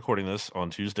now, as we're recording this on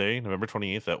Tuesday, November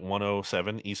 28th at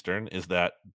 1:07 Eastern, is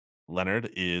that Leonard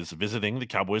is visiting the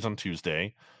Cowboys on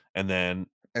Tuesday, and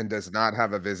does not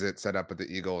have a visit set up with the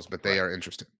Eagles, but they are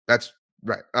interested. That's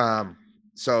right.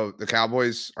 So the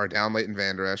Cowboys are down Leighton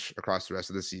Vander Esch across the rest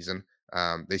of the season.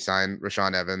 They signed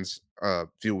Rashaan Evans a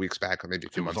few weeks back, or maybe a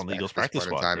few months back. On the Eagles practice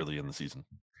squad early in the season.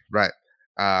 Right.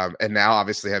 And now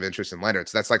obviously have interest in Leonard.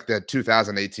 So that's like the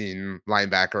 2018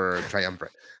 linebacker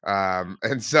triumvirate.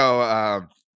 And so,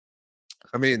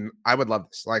 I mean, I would love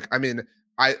this. Like, I mean,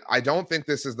 I don't think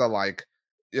this is the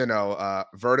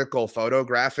vertical photo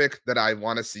graphic that I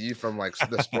want to see from like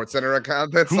the SportsCenter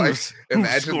account. That's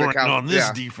imagine the Cowboys on this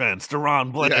defense,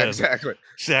 Deron Bland, exactly,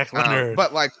 Shaq Leonard.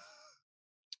 But like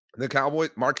the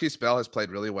Cowboys, Marquise Bell has played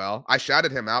really well. I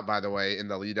shouted him out, by the way, in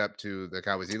the lead up to the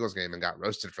Cowboys Eagles game and got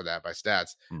roasted for that by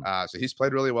stats. So he's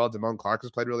played really well. Damone Clark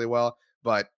has played really well,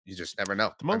 but you just never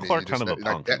know. Damone Clark kind of a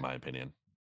punk, in my opinion.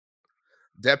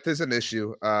 Depth is an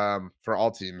issue for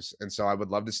all teams, and so I would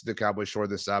love to see the Cowboys shore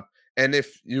this up. And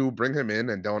if you bring him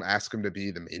in and don't ask him to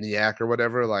be the maniac or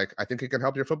whatever, like I think he can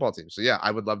help your football team. So yeah,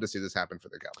 I would love to see this happen for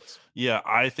the Cowboys. Yeah,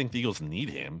 I think the Eagles need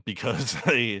him because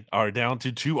they are down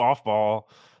to two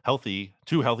healthy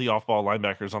off-ball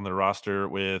linebackers on their roster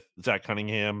with Zach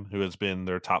Cunningham, who has been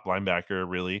their top linebacker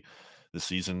really this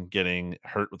season, getting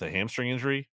hurt with a hamstring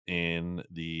injury in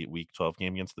the Week 12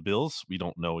 game against the Bills. We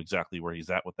don't know exactly where he's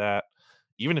at with that.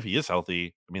 Even if he is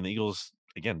healthy, I mean, the Eagles,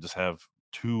 again, just have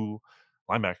two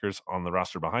linebackers on the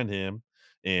roster behind him,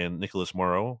 and Nicholas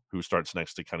Morrow, who starts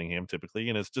next to Cunningham typically,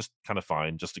 and is just kind of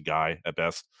fine, just a guy at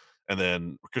best. And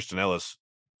then Christian Ellis,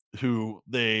 who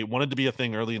they wanted to be a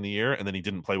thing early in the year, and then he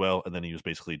didn't play well, and then he was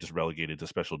basically just relegated to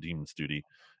special demons duty.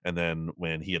 And then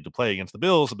when he had to play against the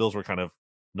Bills were kind of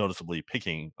noticeably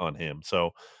picking on him.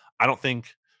 So I don't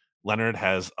think Leonard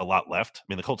has a lot left. I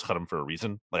mean, the Colts cut him for a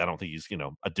reason. Like, I don't think he's,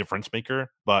 a difference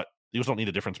maker, but the Eagles don't need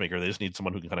a difference maker. They just need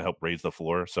someone who can kind of help raise the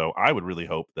floor. So I would really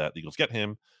hope that the Eagles get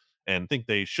him, and think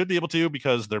they should be able to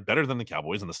because they're better than the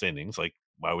Cowboys in the standings. Like,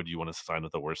 why would you want to sign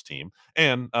with the worst team?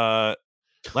 And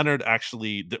Leonard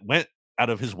actually went out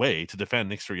of his way to defend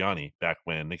Nick Sirianni back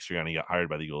when Nick Sirianni got hired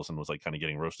by the Eagles and was like kind of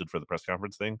getting roasted for the press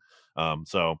conference thing.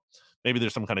 So maybe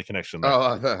there's some kind of connection there.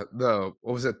 What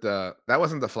was it? That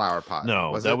wasn't the flower pot.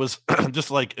 No, that was just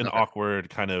like an awkward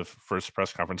kind of first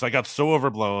press conference. I got so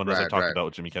overblown as I talked about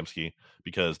with Jimmy Kempski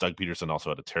because Doug Peterson also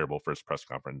had a terrible first press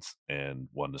conference and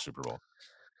won the Super Bowl.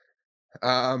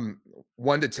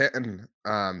 1 to 10,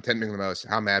 10 being the most.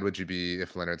 How mad would you be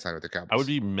if Leonard signed with the Cowboys? I would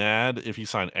be mad if he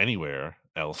signed anywhere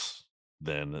else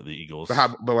than the Eagles.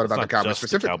 But what about the Cowboys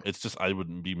specifically? It's just I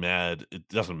wouldn't be mad. It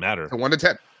doesn't matter. So 1 to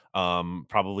 10.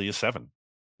 Probably a 7.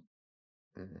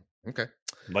 Okay.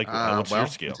 Like, what's your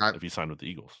scale if he signed with the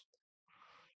Eagles?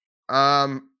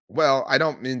 Well, I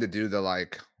don't mean to do the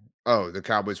the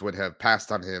Cowboys would have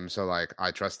passed on him, so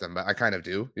I trust them, but I kind of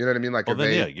do. You know what I mean? Like, well,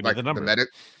 then, give me the number.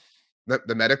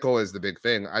 The medical is the big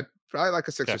thing. I'd probably like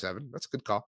a 6 or 7. That's a good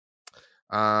call.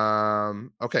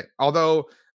 Okay. Although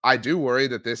I do worry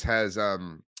that this has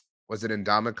was it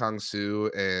Ndamukong Suh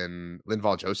and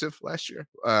Linval Joseph last year?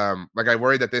 I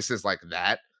worry that this is like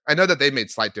that. I know that they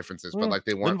made slight differences, but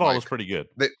they weren't. Linval was pretty good.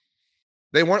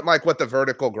 They weren't like what the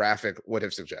vertical graphic would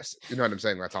have suggested. You know what I'm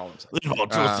saying? That's all I'm saying.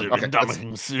 Linval Joseph and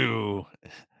Ndamukong Suh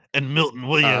and Milton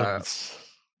Williams.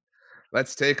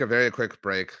 Let's take a very quick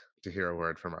break to hear a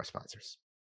word from our sponsors.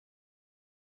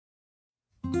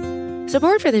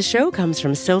 Support for this show comes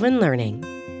from Sylvan Learning.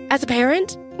 As a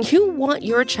parent, you want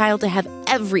your child to have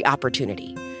every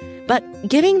opportunity, but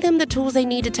giving them the tools they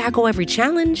need to tackle every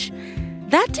challenge,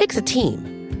 that takes a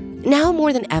team. Now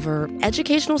more than ever,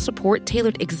 educational support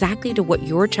tailored exactly to what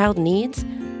your child needs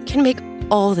can make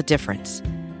all the difference.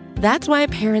 That's why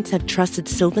parents have trusted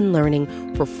Sylvan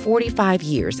Learning for 45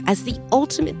 years as the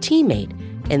ultimate teammate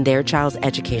in their child's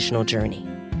educational journey,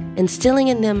 instilling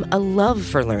in them a love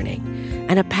for learning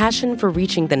and a passion for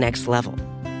reaching the next level.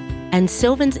 And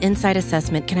Sylvan's Insight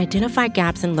Assessment can identify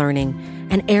gaps in learning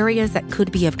and areas that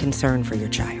could be of concern for your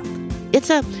child. It's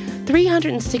a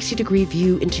 360-degree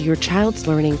view into your child's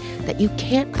learning that you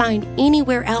can't find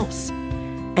anywhere else,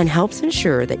 and helps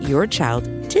ensure that your child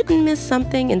didn't miss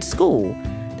something in school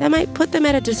that might put them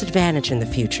at a disadvantage in the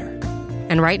future.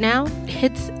 And right now,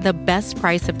 it's the best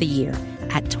price of the year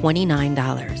at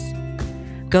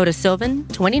 $29. Go to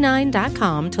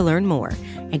sylvan29.com to learn more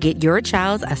and get your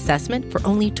child's assessment for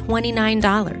only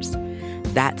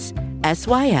 $29. That's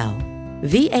SYLVAN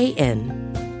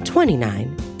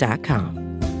 29.com.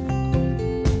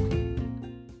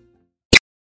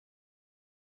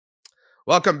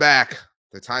 Welcome back.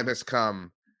 The time has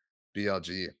come,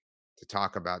 BLG, to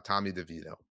talk about Tommy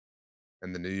DeVito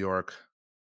and the New York,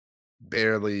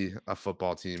 barely a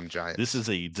football team, Giants. This is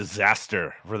a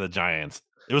disaster for the Giants.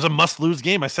 It was a must-lose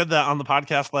game. I said that on the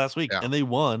podcast last week, and they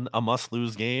won a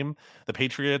must-lose game. The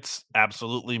Patriots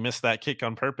absolutely missed that kick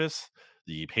on purpose.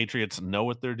 The Patriots know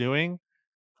what they're doing.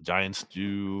 The Giants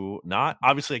do not.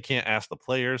 Obviously, I can't ask the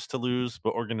players to lose,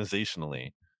 but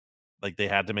organizationally, like, they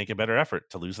had to make a better effort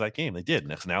to lose that game. They did.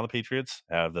 Next, now the Patriots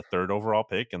have the 3rd overall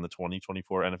pick in the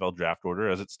 2024 NFL draft order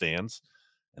as it stands,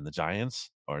 and the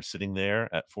Giants are sitting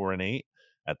there at 4-8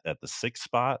 at the 6th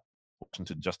spot,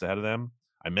 Washington just ahead of them.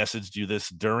 I messaged you this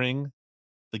during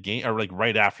the game, or like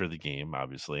right after the game,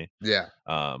 obviously. Yeah.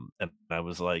 And I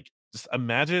was like, just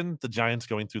imagine the Giants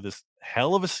going through this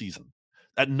hell of a season.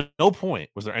 At no point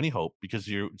was there any hope, because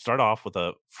you start off with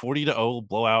a 40-0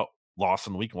 blowout loss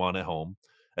in week 1 at home.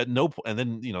 At no point, and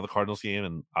then the Cardinals game,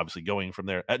 and obviously going from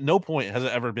there. At no point has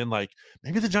it ever been like,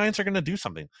 maybe the Giants are going to do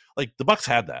something. Like the Bucs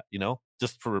had that,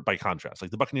 just by contrast.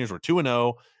 Like the Buccaneers were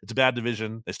 2-0. It's a bad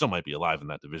division. They still might be alive in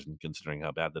that division, considering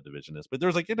how bad the division is. But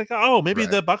there's like, oh, maybe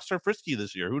the Bucs are frisky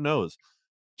this year. Who knows?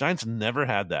 Giants never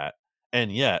had that,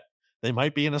 and yet they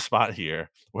might be in a spot here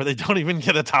where they don't even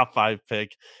get a top 5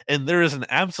 pick, and there is an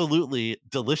absolutely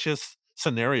delicious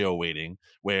scenario waiting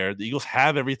where the Eagles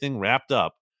have everything wrapped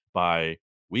up by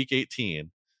week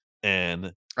 18,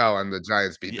 and the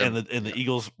Giants beat them, and the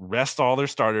Eagles rest all their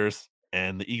starters,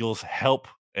 and the Eagles help,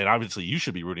 and obviously you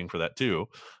should be rooting for that too.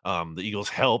 The Eagles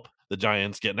help the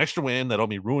Giants get an extra win that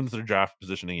only ruins their draft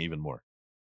positioning even more.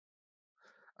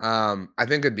 I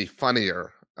think it'd be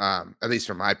funnier, at least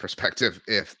from my perspective,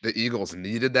 if the Eagles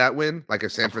needed that win, like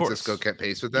if San Francisco kept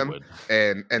pace with them,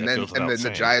 and then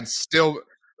the Giants still.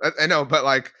 I know, but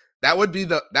like. That would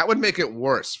make it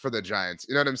worse for the Giants.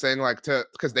 You know what I'm saying? Like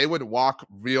because they would walk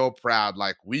real proud,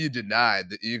 like we denied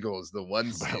the Eagles the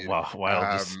 1 seed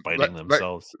while just spiting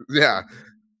themselves.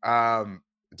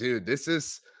 Dude, this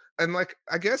is, and like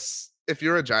I guess if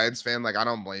you're a Giants fan, like I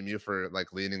don't blame you for like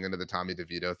leaning into the Tommy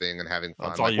DeVito thing and having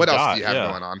fun. Like, what else do you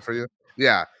have going on for you?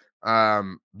 Yeah.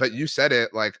 But you said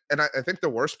it, like, and I think the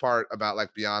worst part about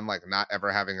like beyond like not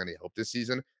ever having any hope this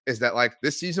season is that like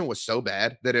this season was so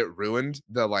bad that it ruined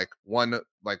the like one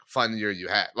like fun year you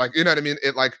had. Like, you know what I mean?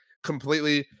 It like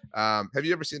completely. Have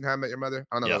you ever seen How I Met Your Mother?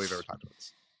 I don't know if we've ever talked about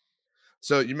this.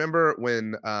 So you remember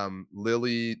when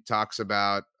Lily talks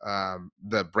about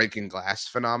the breaking glass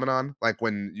phenomenon, like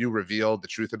when you reveal the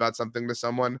truth about something to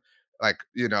someone, like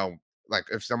like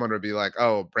if someone would be like,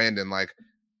 "Oh, Brandon, like."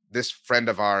 This friend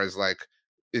of ours like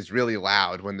is really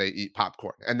loud when they eat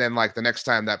popcorn. And then like the next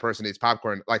time that person eats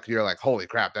popcorn, like you're like, holy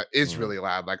crap, that is really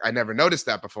loud. Like I never noticed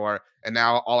that before. And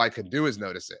now all I can do is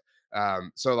notice it.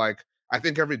 So like, I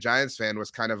think every Giants fan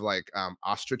was kind of like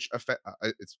ostrich effect.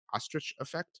 It's ostrich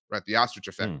effect, right? The ostrich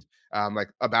effect, like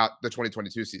about the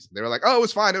 2022 season. They were like, oh, it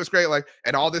was fine. It was great. Like,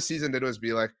 and all this season did was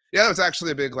be like, yeah, it was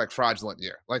actually a big like fraudulent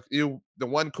year. Like the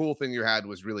one cool thing you had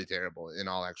was really terrible in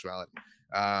all actuality.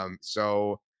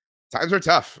 So times are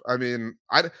tough. I mean,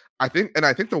 I think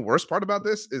the worst part about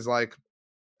this is like,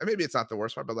 and maybe it's not the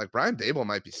worst part, but like Brian Dable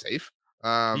might be safe.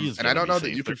 And I don't know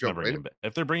that you could feel great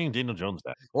if they're bringing Daniel Jones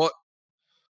back. Well,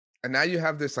 and now you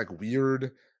have this like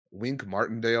weird Wink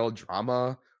Martindale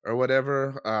drama or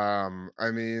whatever.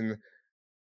 I mean,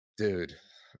 dude,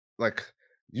 like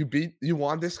you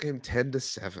won this game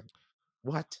 10-7.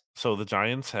 What? So the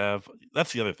Giants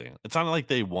that's the other thing. It's not like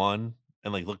they won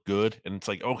and like look good, and it's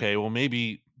like, okay, well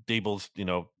maybe Dable's,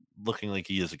 looking like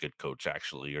he is a good coach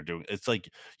actually, or doing. It's like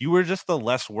you were just the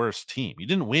less worse team. You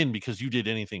didn't win because you did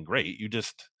anything great. You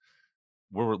just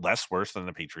were less worse than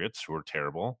the Patriots, who were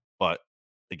terrible, but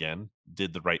again,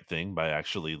 did the right thing by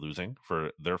actually losing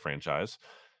for their franchise.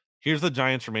 Here's the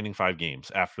Giants' remaining 5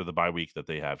 games after the bye week that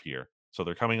they have here. So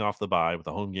they're coming off the bye with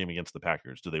a home game against the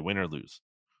Packers. Do they win or lose?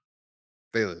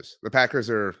 They lose. The Packers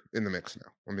are in the mix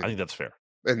now. I think that's fair.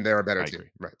 And they're a better I team. agree.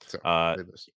 Right. So they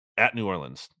lose. At New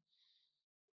Orleans.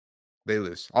 They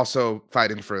lose. Also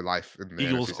fighting for life in the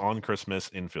Eagles NFC. on Christmas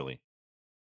in Philly.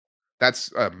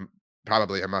 That's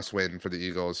probably a must win for the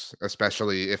Eagles,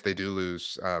 especially if they do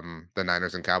lose the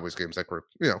Niners and Cowboys games like we're,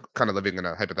 kind of living in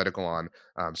a hypothetical on.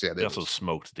 So yeah, they also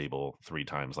smoked Dable 3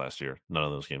 times last year. None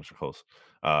of those games were close.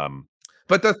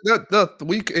 But the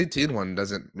week 18 one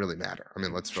doesn't really matter. I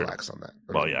mean, let's relax on that.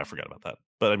 I forgot about that.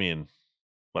 But I mean,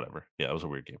 whatever. Yeah, it was a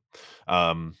weird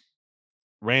game.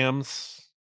 Rams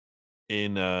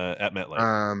in at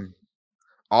MetLife.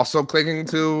 Also clinging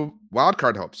to wild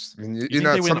card hopes. I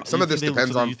mean, some of this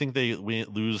depends on. You think they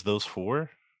lose those 4?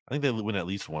 I think they win at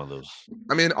least one of those.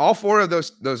 I mean, all 4 of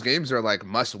those games are like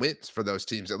must wins for those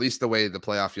teams, at least the way the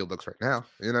playoff field looks right now.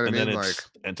 You know what I mean? Then it's,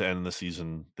 and to end the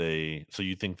season, so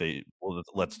you think well,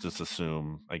 let's just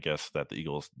assume, I guess, that the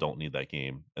Eagles don't need that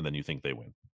game, and then you think they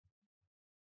win.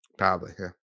 Probably, yeah.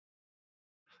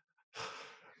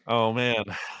 Oh man.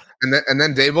 And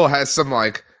then Dable has some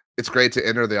it's great to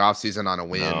enter the offseason on a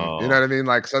win. No. You know what I mean?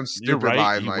 Like some stupid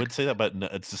line. You would say that, but no,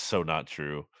 it's just so not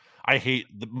true. I hate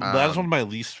that's one of my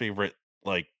least favorite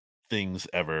things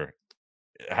ever.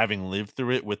 Having lived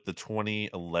through it with the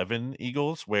 2011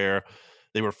 Eagles, where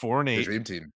they were 4-8, dream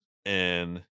team,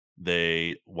 and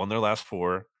they won their last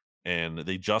 4, and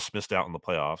they just missed out on the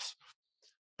playoffs.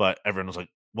 But everyone was like,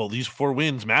 "Well, these 4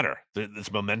 wins matter.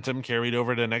 This momentum carried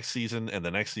over to next season, and the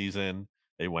next season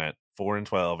they went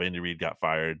 4-12. Andy Reid got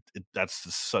fired. That's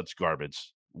just such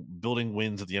garbage. Building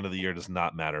wins at the end of the year does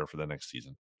not matter for the next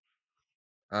season."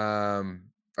 Are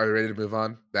you ready to move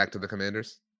on back to the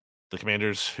Commanders? The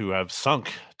Commanders, who have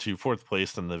sunk to 4th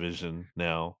place in the division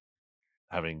now,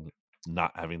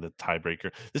 not having the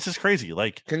tiebreaker. This is crazy.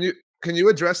 Can you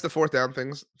address the 4th down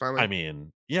things finally? I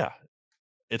mean, yeah,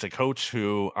 it's a coach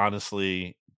who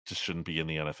honestly just shouldn't be in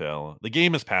the NFL. The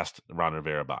game has passed Ron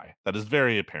Rivera by. That is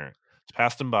very apparent. It's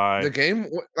passed him by. The game,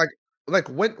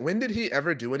 when did he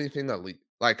ever do anything elite?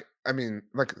 I mean,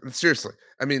 seriously.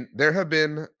 I mean, there have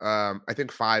been I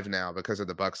think 5 now because of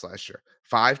the Bucs last year.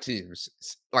 5 teams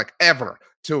ever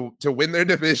to win their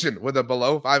division with a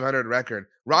below 500 record.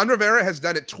 Ron Rivera has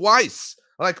done it twice.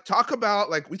 We talk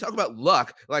about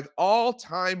luck,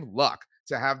 all-time luck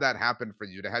to have that happen for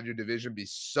you, to have your division be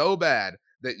so bad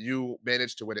that you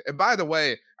managed to win it. And by the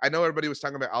way, I know everybody was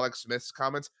talking about Alex Smith's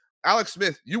comments. Alex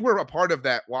Smith, you were a part of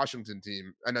that Washington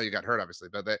team. I know you got hurt, obviously,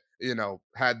 but that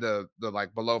had the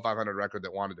below 500 record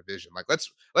that won a division.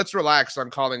 Let's relax on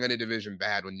calling any division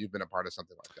bad when you've been a part of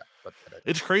something like that. But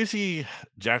it's crazy.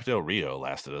 Jack Del Rio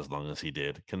lasted as long as he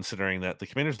did, considering that the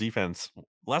Commanders' defense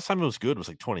last time it was good was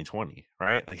 2020,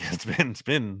 right? It's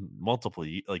been multiple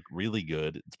really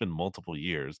good. It's been multiple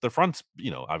years. The front's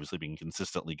obviously being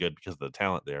consistently good because of the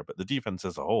talent there, but the defense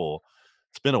as a whole,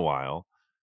 it's been a while.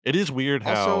 It is weird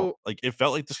how it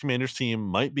felt like this Commanders team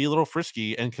might be a little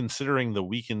frisky, and considering the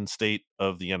weakened state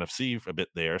of the NFC a bit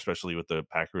there, especially with the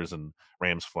Packers and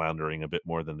Rams floundering a bit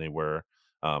more than they were,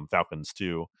 Falcons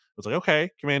too. It was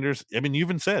okay, Commanders. I mean,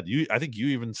 I think you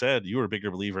even said you were a bigger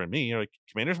believer in me. You're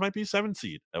Commanders might be 7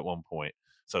 seed at one point.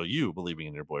 So you believing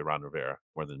in your boy Ron Rivera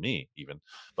more than me even,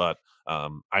 but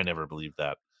I never believed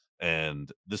that.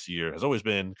 And this year has always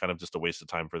been kind of just a waste of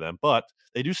time for them. But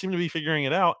they do seem to be figuring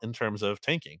it out in terms of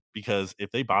tanking, because if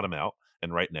they bottom out,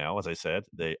 and right now, as I said,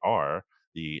 they are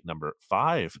the number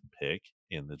 5 pick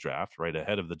in the draft, right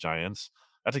ahead of the Giants.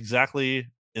 That's exactly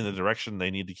in the direction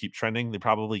they need to keep trending. They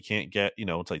probably can't get,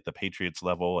 it's the Patriots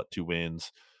level at 2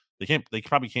 wins. They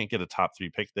probably can't get a top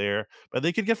 3 pick there, but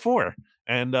they could get 4.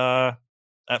 And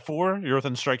at 4, you're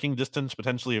within striking distance,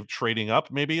 potentially, of trading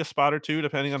up maybe a spot or 2,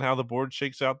 depending on how the board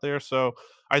shakes out there. So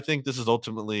I think this is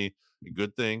ultimately a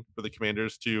good thing for the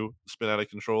Commanders to spin out of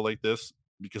control like this,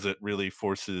 because it really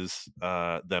forces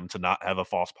them to not have a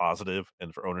false positive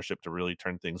and for ownership to really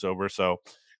turn things over. So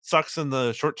it sucks in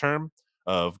the short term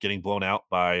of getting blown out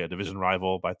by a division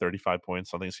rival by 35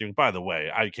 points on Thanksgiving. By the way,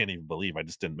 I can't even believe I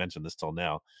just didn't mention this till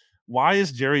now. Why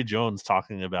is Jerry Jones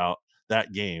talking about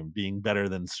that game being better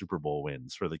than Super Bowl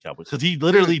wins for the Cowboys? Because he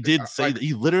literally did say that.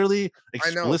 He literally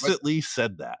explicitly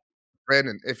said that.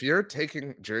 Brandon, if you're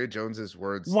taking Jerry Jones's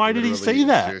words, why did he say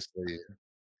that? Seriously,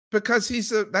 because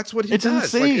that's what he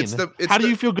does. It's insane. How do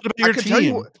you feel good about your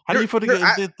team? How do you feel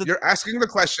good? You're asking the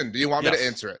question. Do you want me to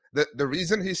answer it? The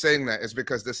reason he's saying that is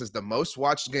because this is the most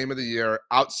watched game of the year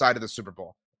outside of the Super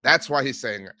Bowl. That's why he's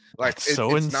saying it. It's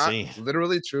insane. Not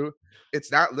literally true. It's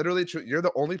not literally true. You're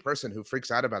the only person who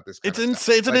freaks out about this. It's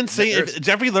insane. It's an insane. If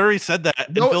Jeffrey Lurie said that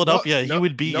in Philadelphia, he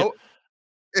would be.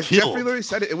 if Jeffrey Lurie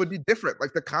said it would be different.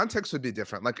 Like the context would be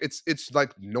different. Like it's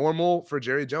like normal for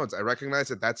Jerry Jones. I recognize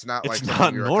that that's not it's like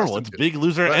not normal. It's big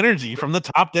loser energy from the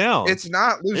top down. It's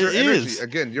not loser energy.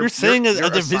 Again, you're saying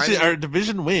a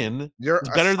division win is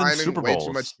better than Super Bowls. Way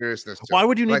too much seriousness. Why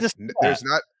would you need to say that? There's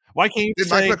not. Why can't you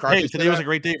say, hey, today was a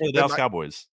great day for the Dallas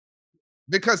Cowboys?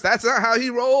 Because that's not how he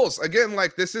rolls. Again,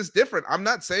 like this is different. I'm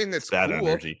not saying it's bad cool,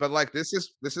 energy, but like this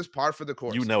is par for the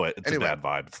course. You know it. It's anyway, a bad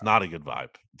vibe. It's not a good vibe.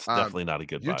 It's definitely not a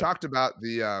good vibe. You talked about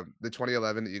the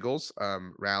 2011 Eagles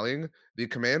rallying. The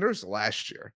Commanders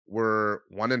last year were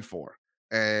 1-4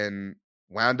 and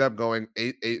wound up going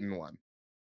 8-1.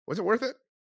 Was it worth it?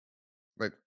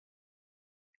 Like,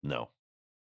 no.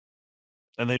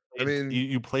 And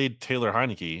you played Taylor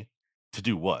Heineke to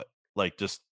do what? Like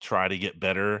just try to get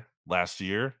better last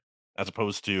year, as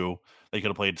opposed to they could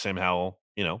have played Sam Howell,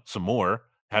 some more,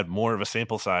 had more of a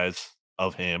sample size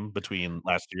of him between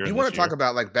last year. You want to talk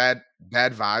about like bad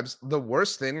vibes? The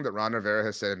worst thing that Ron Rivera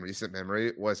has said in recent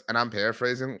memory was, and I'm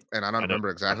paraphrasing, and I don't remember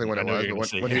exactly when it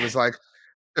was, but when he was like,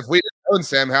 if we had known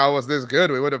Sam Howell was this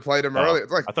good, we would have played him earlier.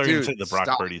 It's like, I thought you were going to say the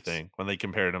Brock Purdy thing when they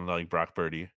compared him to like Brock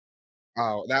Purdy.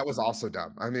 Oh, that was also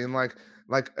dumb. I mean, like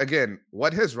again,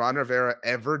 what has Ron Rivera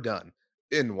ever done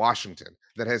in Washington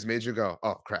that has made you go,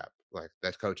 oh crap, like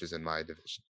that coach is in my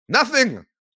division? Nothing.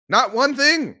 Not one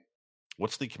thing.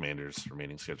 What's the Commanders'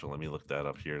 remaining schedule? Let me look that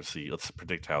up here. See, let's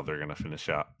predict how they're going to finish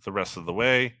out the rest of the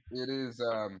way. It is.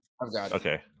 I've got it.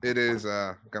 Okay. It is.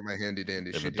 Got my handy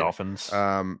dandy sheet. The Dolphins.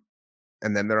 And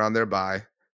then they're on their bye.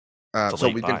 So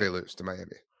we think they lose to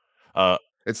Miami.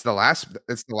 It's the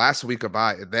last week of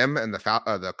bye. Them and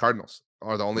the Cardinals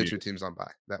are the only two teams on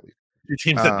bye that week. Two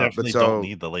teams that definitely don't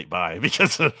need the late bye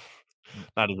because of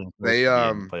not even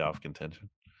playoff contention.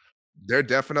 They're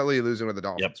definitely losing with the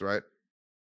Dolphins, right?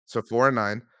 So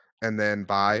 4-9, and then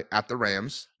bye at the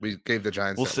Rams. We gave the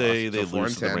Giants. We'll say they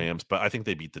lose to the Rams, but I think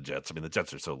they beat the Jets. I mean, the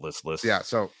Jets are so listless. Yeah,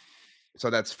 so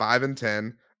that's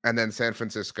 5-10, and then San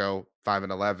Francisco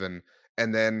 5-11.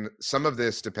 And then some of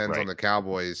this depends on the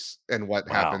Cowboys and what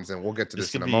happens, and we'll get to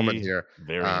this in a moment here.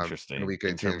 Very interesting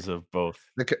in terms of both.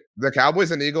 The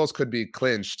Cowboys and Eagles could be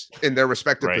clinched in their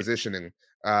respective positioning,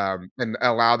 and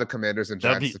allow the Commanders and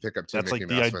Giants to pick up two. That's like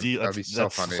the idea. That'd be so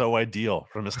funny. So ideal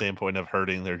from a standpoint of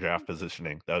hurting their draft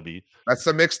positioning. That would be. That's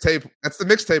the mixtape. That's the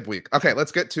mixtape week. Okay,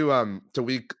 let's get to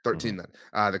week 13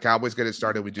 then. The Cowboys get it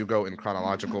started. We do go in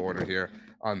chronological order here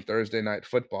on Thursday Night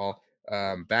Football.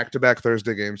 Back-to-back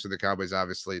Thursday games for the Cowboys.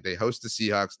 Obviously, they host the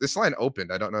Seahawks. This line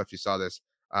opened. I don't know if you saw this.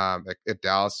 At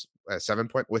Dallas,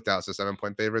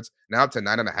 7-point favorites. Now up to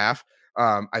 9.5.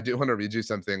 I do want to read you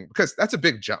something because that's a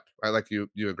big jump, right? Like you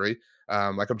agree,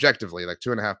 like objectively, like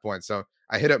 2.5 points. So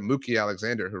I hit up Mookie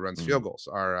Alexander, who runs Field Goals,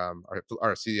 our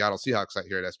Seattle Seahawks site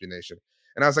here at SB Nation,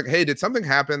 and I was like, hey, did something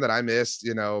happen that I missed?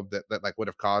 That like would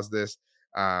have caused this?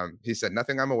 He said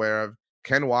nothing I'm aware of.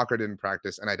 Ken Walker didn't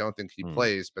practice, and I don't think he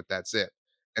plays, but that's it.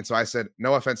 And so I said,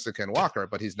 no offense to Ken Walker,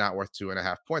 but he's not worth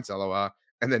 2.5 points, LOL.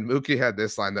 And then Mookie had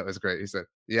this line that was great. He said,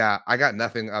 yeah, I got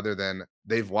nothing other than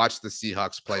they've watched the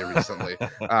Seahawks play recently.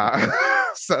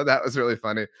 So that was really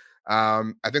funny.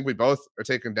 I think we both are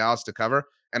taking Dallas to cover.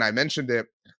 And I mentioned it.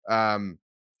 I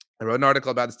wrote an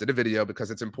article about this, did a video because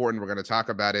it's important. We're going to talk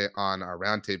about it on our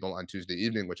roundtable on Tuesday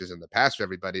evening, which is in the past for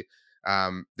everybody.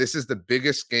 This is the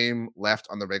biggest game left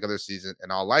on the regular season in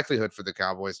all likelihood for the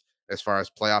Cowboys as far as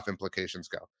playoff implications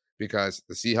go, because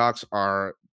the Seahawks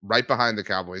are right behind the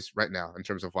Cowboys right now in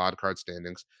terms of wild card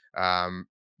standings. After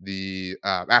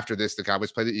this, the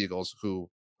Cowboys play the Eagles, who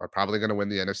are probably going to win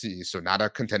the NFC East, so not a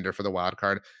contender for the wild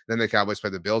card. Then the Cowboys play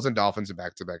the Bills and Dolphins in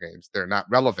back-to-back games. They're not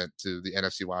relevant to the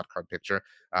NFC wild card picture.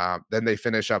 Then they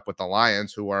finish up with the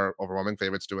Lions, who are overwhelming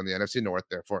favorites to win the NFC North,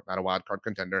 therefore not a wild card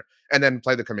contender, and then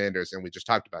play the Commanders, and we just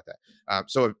talked about that.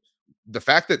 So the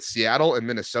fact that Seattle and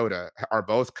Minnesota are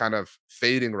both kind of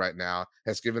fading right now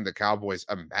has given the Cowboys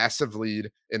a massive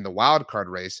lead in the wild card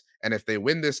race. And if they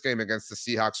win this game against the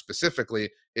Seahawks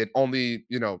specifically, it only,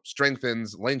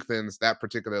 lengthens that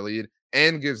particular lead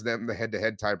and gives them the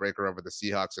head-to-head tiebreaker over the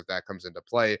Seahawks if that comes into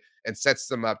play, and sets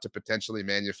them up to potentially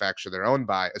manufacture their own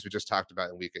bye, as we just talked about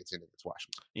in Week 18 against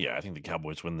Washington. Yeah, I think the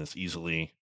Cowboys win this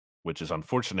easily, which is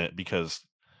unfortunate because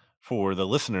for the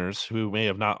listeners who may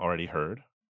have not already heard,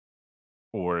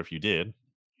 or if you did,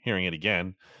 hearing it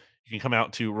again, you can come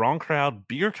out to Wrong Crowd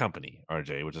Beer Company,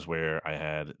 RJ, which is where I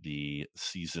had the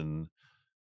season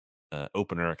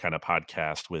opener kind of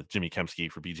podcast with Jimmy Kempski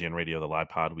for BGN Radio, the live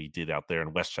pod we did out there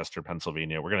in Westchester,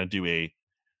 Pennsylvania. We're going to do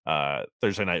a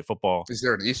Thursday Night Football. Is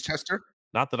there an Eastchester?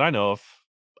 Not that I know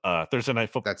of. Thursday Night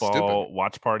Football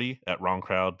watch party at Wrong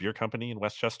Crowd Beer Company in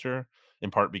Westchester,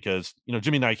 in part because,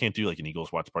 Jimmy and I can't do like an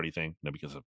Eagles watch party thing,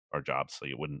 because of our jobs.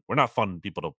 Like we're not fun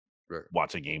people to Right.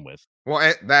 watch a game with.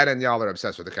 Well, that and y'all are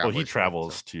obsessed with the Cowboys. Well, he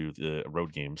travels to the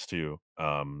road games too,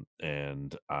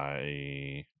 and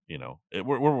I,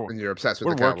 and you're obsessed with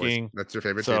we're the Cowboys. working. That's your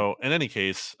favorite So team. in any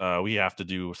case, we have to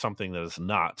do something that is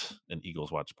not an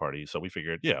Eagles watch party. So we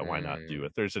figured, why not do a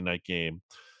Thursday night game?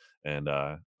 And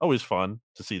always fun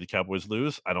to see the Cowboys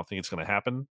lose. I don't think it's going to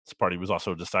happen. This party was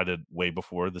also decided way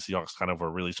before the Seahawks kind of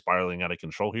were really spiraling out of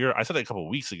control here. I said it a couple of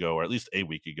weeks ago, or at least a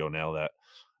week ago now, that,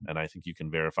 and I think you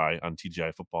can verify on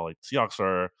TGI football, like Seahawks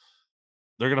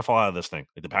they're going to fall out of this thing.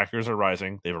 Like the Packers are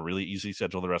rising. They have a really easy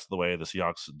schedule the rest of the way. The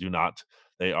Seahawks do not.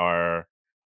 They are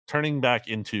turning back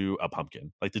into a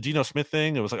pumpkin. Like the Geno Smith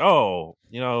thing, it was like, oh,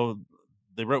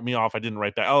 they wrote me off. I didn't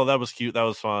write back. Oh, that was cute. That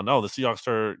was fun. Oh, the Seahawks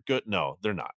are good. No,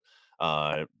 they're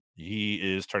not. He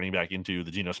is turning back into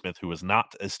the Geno Smith who was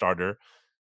not a starter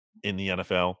in the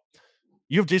NFL.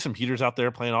 You have Jason Peters out there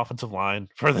playing offensive line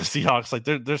for the Seahawks. Like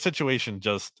their situation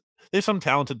they have some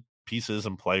talented pieces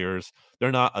and players.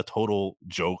 They're not a total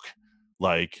joke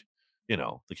like,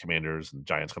 the Commanders and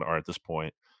Giants kind of are at this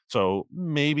point. So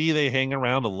maybe they hang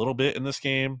around a little bit in this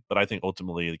game, but I think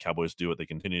ultimately the Cowboys do what they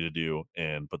continue to do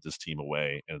and put this team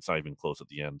away, and it's not even close at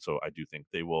the end. So I do think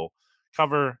they will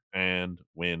cover and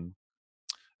win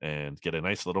and get a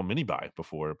nice little mini bye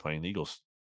before playing the Eagles.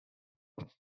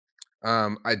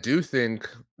 I do think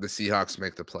the Seahawks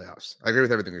make the playoffs. I agree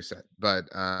with everything you said, but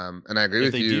and I agree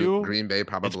with you. Green Bay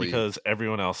probably it's because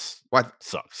everyone else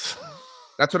sucks.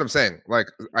 That's what I'm saying. Like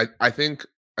I think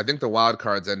the wild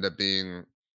cards end up being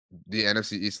the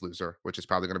NFC East loser, which is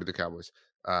probably going to be the Cowboys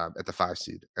at the 5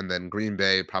 seed, and then Green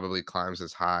Bay probably climbs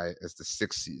as high as the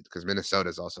 6 seed because Minnesota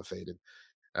is also faded.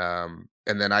 And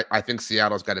then I think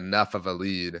Seattle's got enough of a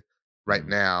lead right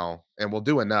now and will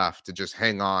do enough to just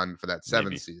hang on for that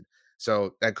 7 seed.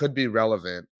 So that could be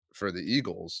relevant for the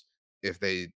Eagles if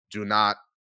they do not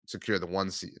secure the 1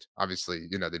 seed. Obviously,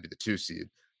 they'd be the 2 seed,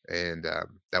 and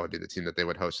that would be the team that they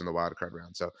would host in the wild card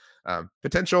round. So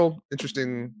potential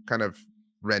interesting kind of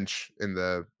wrench in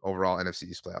the overall NFC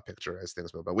East playoff picture as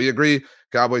things move. But we agree,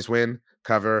 Cowboys win,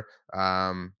 cover.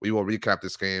 We will recap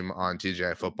this game on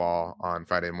TGI Football on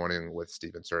Friday morning with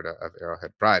Steven Serta of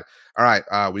Arrowhead Pride. All right,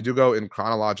 we do go in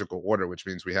chronological order, which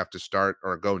means we have to start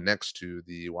or go next to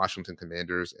the Washington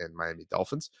Commanders and Miami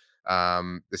Dolphins.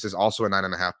 This is also a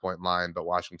 9.5 point line, but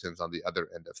Washington's on the other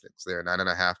end of things. They're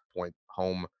 9.5 point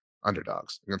home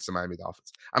underdogs against the Miami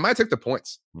Dolphins. I might take the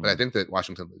points, but I think that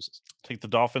Washington loses. Take the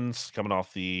Dolphins coming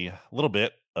off the little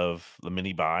bit of the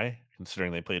mini bye,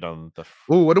 considering they played on the.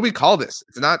 Ooh, what do we call this?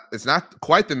 It's not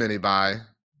quite the mini bye,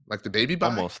 like the baby bye.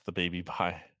 Almost the baby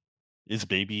bye. Is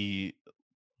baby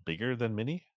bigger than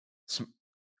mini?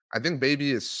 I think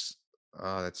baby is.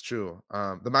 That's true.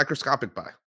 The microscopic bye.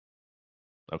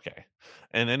 Okay.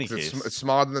 In any case, it's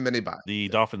smaller than the mini bye. The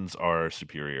Dolphins are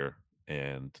superior,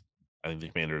 and I think the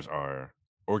Commanders are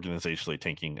organizationally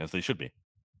tanking as they should be.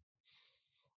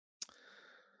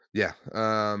 Yeah.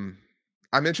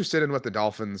 I'm interested in what the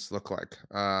Dolphins look like.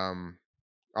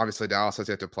 Obviously, Dallas has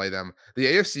yet to play them. The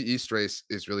AFC East race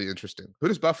is really interesting. Who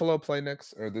does Buffalo play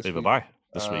next or this week? They have a bye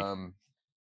this week.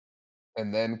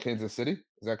 And then Kansas City.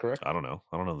 Is that correct? I don't know.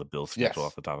 I don't know the Bills schedule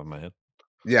off the top of my head.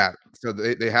 Yeah. So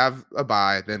they have a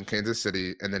bye, then Kansas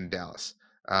City, and then Dallas.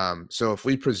 So if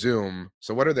we presume,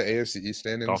 so what are the AFC East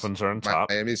standings? Dolphins are on top.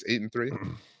 Miami's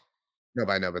 8-3. No,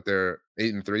 I know, but they're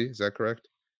 8-3. Is that correct?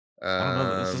 I don't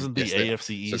know. This isn't the AFC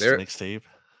East mixtape.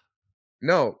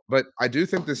 No, but I do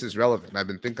think this is relevant. I've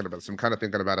been thinking about it. So I'm kind of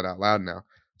thinking about it out loud now.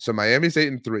 So Miami's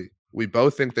 8-3. We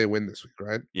both think they win this week,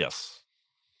 right? Yes.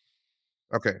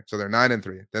 Okay, so they're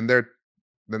 9-3. Then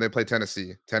they play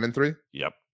Tennessee, 10-3.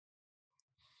 Yep.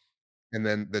 And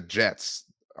then the Jets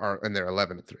and they're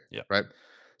 11-3. Yeah. Right.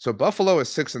 So Buffalo is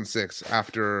 6-6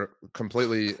 after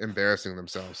completely embarrassing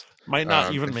themselves. Might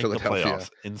not even make the playoffs.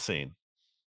 Insane.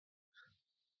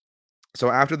 So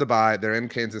after the bye, they're in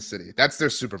Kansas City. That's their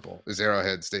Super Bowl, is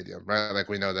Arrowhead Stadium, right? Like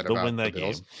we know that They'll about win that the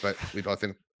Bills, game. But we both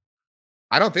think.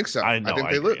 I don't think so. I know. I think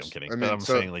I they agree. lose. I'm kidding. I mean, but I'm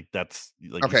saying like that's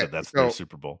like you said, that's their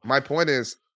Super Bowl. My point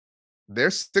is, they're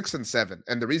 6-7,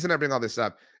 and the reason I bring all this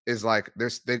up is like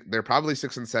they're probably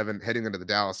 6-7 heading into the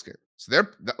Dallas game. So they're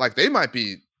like they might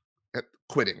be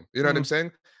quitting. You know what I'm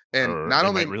saying? And or not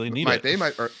only might really need they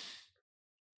might.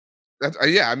 That's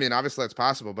yeah. I mean, obviously that's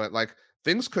possible, but like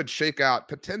things could shake out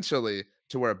potentially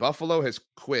to where Buffalo has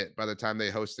quit by the time they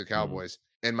host the Cowboys,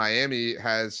 and Miami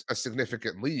has a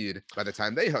significant lead by the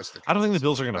time they host the Cowboys. I don't think the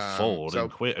Bills are going to fold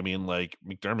and quit. I mean, like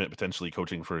McDermott potentially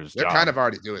coaching for his job. They're kind of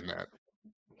already doing that.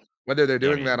 Whether they're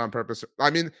doing that on purpose.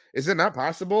 I mean, is it not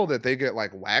possible that they get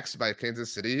like waxed by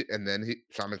Kansas City and then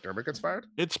Sean McDermott gets fired?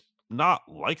 It's not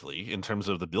likely in terms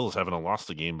of the Bills haven't lost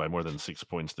a game by more than 6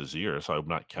 points this year, so I'm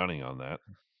not counting on that.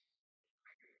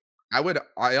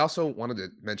 I also wanted to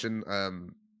mention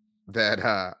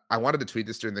that I wanted to tweet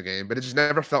this during the game, but it just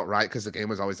never felt right because the game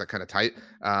was always like kind of tight.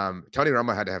 Tony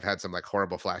Romo had to have had some like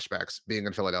horrible flashbacks being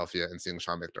in Philadelphia and seeing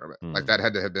Sean McDermott. Like that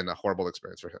had to have been a horrible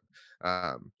experience for him.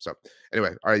 So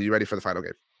anyway, are you ready for the final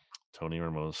game? Tony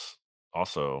Romo's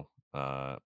also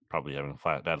probably having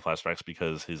bad flashbacks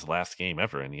because his last game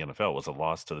ever in the NFL was a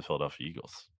loss to the Philadelphia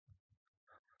Eagles.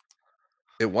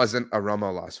 It wasn't a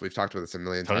Romo loss. We've talked about this a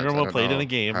million times. Tony Romo played in a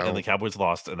game and the Cowboys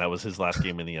lost, and that was his last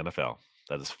game in the NFL.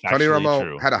 That is factually Tony Romo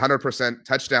true. had 100%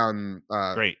 touchdown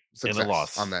great success in a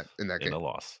loss in that game. In a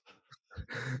loss.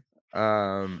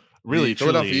 Really,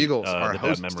 Philadelphia Eagles are the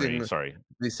hosting bad memory. Sorry,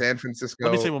 the San Francisco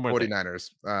Let me say one more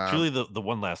 49ers. Truly, the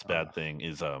one last bad thing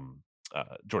is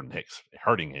Jordan Hicks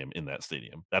hurting him in that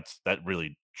stadium. That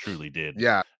really truly did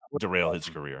derail his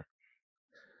career.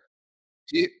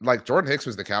 Jordan Hicks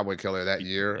was the Cowboy killer that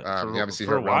year. He obviously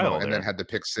hurt Romo and then had the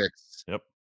pick six. Yep.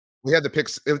 We had the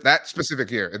picks that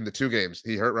specific year in the 2 games.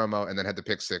 He hurt Romo and then had the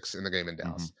pick six in the game in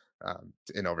Dallas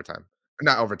in overtime.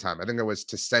 Not overtime. I think it was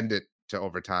to send it to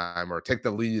overtime or take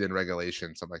the lead in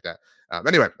regulation, something like that.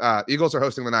 Anyway, Eagles are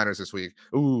hosting the Niners this week.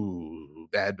 Ooh,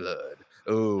 bad blood.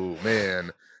 Oh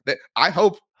man. I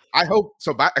hope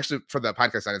so. Actually, for the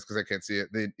podcast audience, because I can't see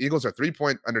it, the Eagles are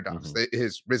 3-point underdogs. It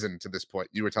has risen to this point.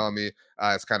 You were telling me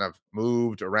it's kind of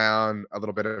moved around a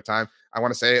little bit at a time. I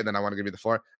want to say it, and then I want to give you the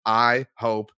floor. I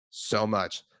hope so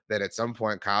much that at some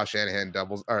point Kyle Shanahan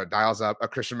dials up a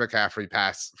Christian McCaffrey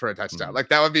pass for a touchdown. Like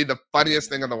that would be the funniest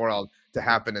thing in the world to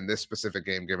happen in this specific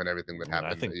game, given everything that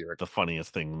happened. I think the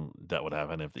funniest thing that would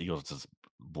happen if the Eagles just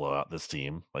blow out this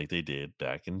team like they did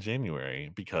back in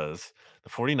January, because the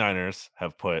 49ers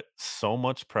have put so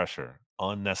much pressure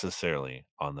unnecessarily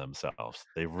on themselves.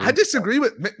 I disagree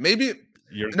with maybe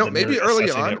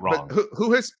early on, but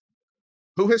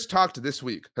who has talked this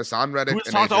week? Hassan Reddick. Who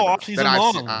has talked all offseason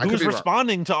long? Who is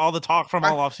responding to all the talk from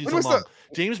all offseason long?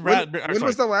 James Bradbury. When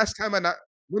was the last time a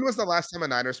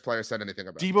Niners player said anything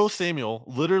about Deebo Samuel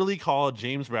literally called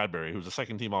James Bradbury, who's a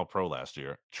second-team All-Pro last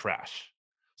year, trash.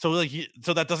 So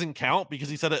that doesn't count because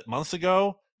he said it months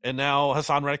ago, and now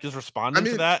Hassan Reddick is responding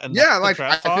to that. And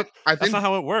trash talk. That's not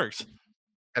how it works.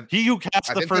 He who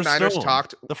cast the first stone.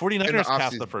 The 49ers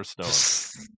cast the first stone.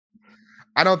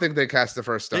 I don't think they cast the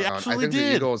first stone. They absolutely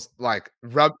did. The Eagles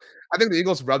the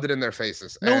Eagles rubbed it in their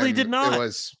faces. No, they did not. It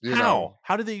was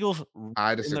How did the Eagles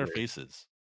rub it in their faces?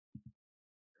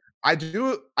 I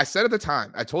said at the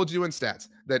time, I told you in stats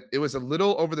that it was a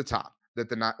little over the top that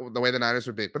the way the Niners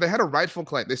were beat, but they had a rightful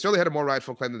claim. They certainly had a more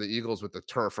rightful claim than the Eagles with the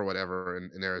turf or whatever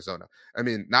in Arizona. I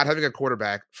mean, not having a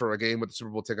quarterback for a game with the Super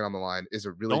Bowl ticket on the line is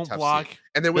a really tough block scene.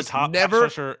 And there was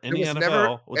never any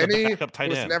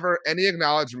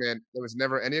acknowledgement. There was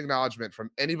never any acknowledgement from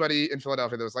anybody in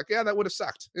Philadelphia that was like, yeah, that would have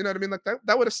sucked. You know what I mean? Like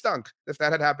that would have stunk if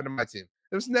that had happened to my team.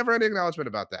 There was never any acknowledgement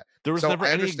about that. There was never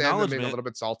any acknowledgement. Them being a little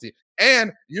bit salty.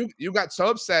 And you got so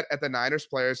upset at the Niners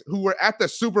players who were at the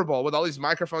Super Bowl with all these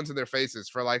microphones in their faces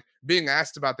for like being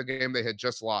asked about the game they had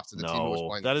just lost to the team who was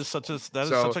playing. That is such a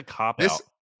cop out.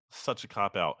 Such a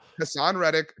cop out. Hassan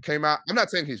Reddick came out. I'm not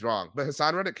saying he's wrong, but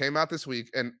Hassan Reddick came out this week.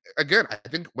 And again, I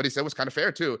think what he said was kind of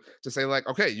fair too, to say like,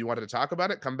 okay, you wanted to talk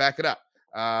about it, come back it up.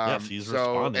 Yes, he's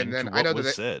responding to what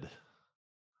was said.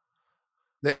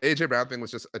 The AJ Brown thing was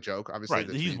just a joke, obviously. Right,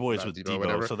 he's boys with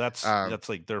Debo, so that's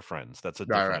like they're friends. That's a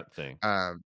different thing.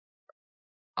 I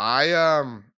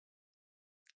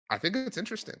think it's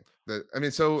interesting.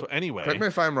 So anyway, correct me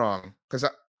if I'm wrong, because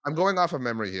I'm going off of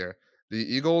memory here. The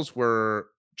Eagles were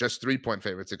just 3-point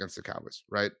favorites against the Cowboys,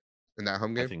 right? In that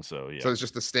home game? I think so, yeah. So it's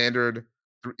just the standard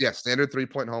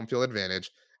 3-point home field advantage.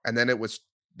 And then they were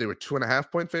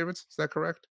 2.5-point favorites. Is that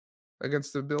correct?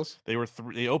 Against the Bills? They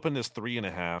opened as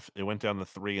 3.5. It went down to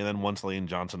 3, and then once Lane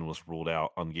Johnson was ruled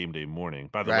out on game day morning.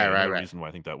 By the way, another reason why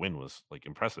I think that win was like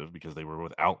impressive, because they were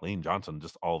without Lane Johnson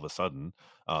just all of a sudden.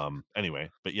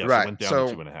 Anyway, but yes, it went down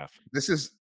to 2.5. This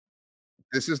is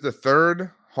the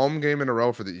third home game in a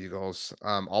row for the Eagles,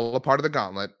 all a part of the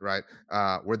gauntlet, right?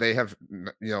 Where they have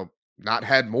not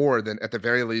had more than at the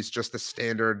very least just the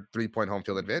standard 3-point home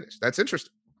field advantage. That's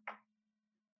interesting.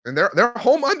 And they're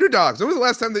home underdogs. When was the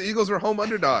last time the Eagles were home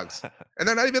underdogs? And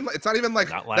they're it's not even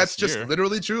like that's just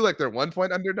literally true. Like they're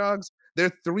 1-point underdogs.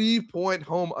 They're 3-point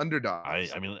home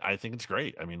underdogs. I think it's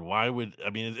great.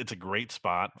 It's a great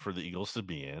spot for the Eagles to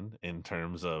be in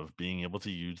terms of being able to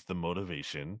use the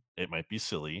motivation. It might be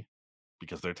silly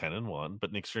because they're 10-1,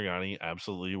 but Nick Sirianni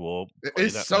absolutely will play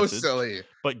that so message. Silly.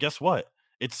 But guess what?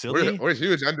 It's silly. We're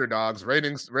huge underdogs,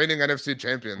 reigning NFC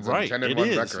champions, right? And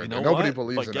 10-1 record. You know nobody what?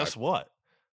 believes in that. But guess what?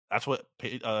 That's what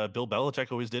Bill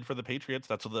Belichick always did for the Patriots.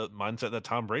 That's what the mindset that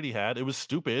Tom Brady had. It was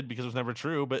stupid because it was never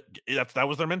true, but that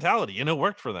was their mentality, and it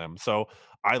worked for them. So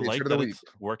I like that it's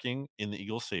working in the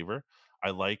Eagles' favor. I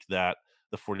like that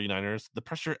the 49ers, the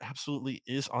pressure absolutely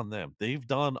is on them. They've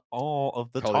done all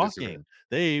of the talking.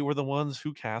 They were the ones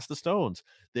who cast the stones.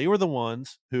 They were the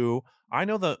ones who, I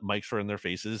know the mics were in their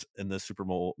faces in the Super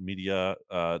Bowl media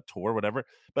tour, whatever,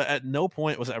 but at no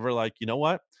point was it ever like, you know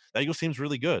what? That Eagles team's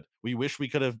really good. We wish we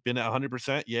could have been at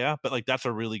 100%. Yeah, but like that's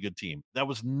a really good team. That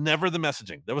was never the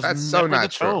messaging. That was never the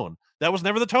tone. That was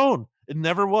never the tone. It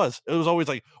never was. It was always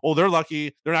like, oh, they're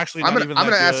lucky. They're actually not even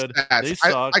that good. They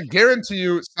suck. I guarantee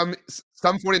you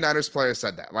some 49ers players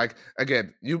said that. Like,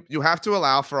 again, you have to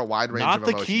allow for a wide range of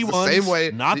emotions. Not the key ones. The same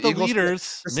way not the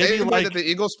leaders. The same way that the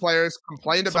Eagles players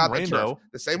complained about the turf.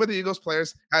 The same way the Eagles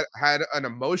players had an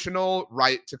emotional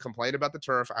right to complain about the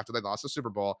turf after they lost the Super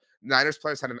Bowl. Niners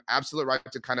players had an absolute right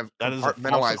to kind of that is a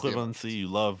false equivalency. You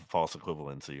love false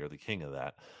equivalency. You're the king of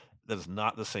that. That is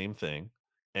not the same thing.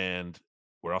 And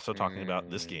we're also talking about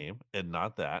this game and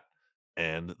not that.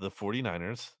 And the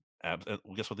 49ers,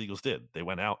 guess what the Eagles did? They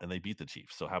went out and they beat the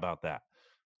Chiefs. So how about that?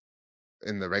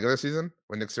 In the regular season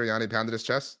when Nick Sirianni pounded his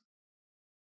chest?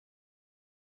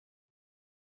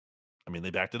 I mean,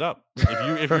 they backed it up.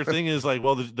 If your thing is like,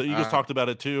 well, the Eagles talked about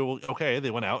it too. Well, okay,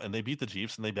 they went out and they beat the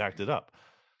Chiefs and they backed it up.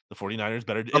 The 49ers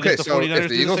better. Okay, if the 49ers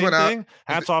do the same thing,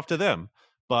 hats off to them.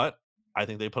 But I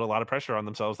think they put a lot of pressure on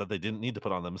themselves that they didn't need to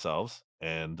put on themselves.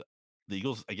 And the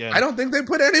Eagles, again, I don't think they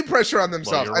put any pressure on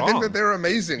themselves. Well, I think that they're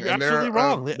amazing. You're absolutely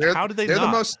wrong. How did they they're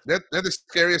not? They're the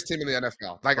scariest team in the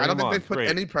NFL. Like, I don't think they put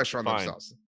any pressure on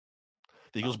themselves.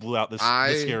 The Eagles blew out the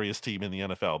scariest team in the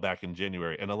NFL back in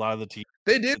January, and a lot of the teams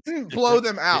they didn't blow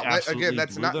them out. Again,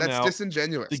 that's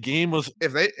disingenuous. The game was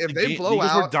if they blow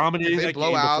out. Were dominating if they that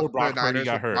game before Brock Purdy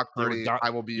got hurt. I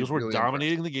will be. Eagles were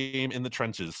dominating the game in the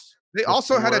trenches. They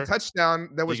also had a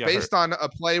touchdown that was based on a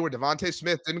play where Devontae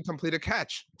Smith didn't complete a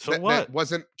catch. So that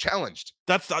wasn't challenged.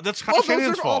 That's Kyle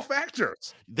Shanahan's fault. All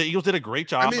factors. The Eagles did a great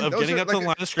job of getting up to the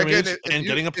line of scrimmage and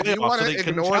getting a playoff so they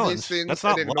couldn't challenge. These things that's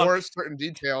not ignore certain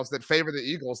details that favor the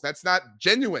Eagles. That's not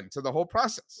genuine to the whole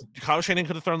process. Kyle Shanahan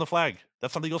could have thrown the flag.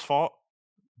 That's not the Eagles' fault.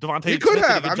 Devontae he could Smith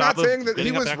have. I'm not saying that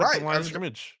he was right.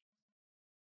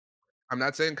 I'm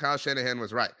not saying Kyle Shanahan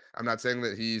was right. I'm not saying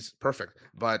that he's perfect,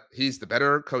 but he's the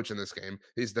better coach in this game.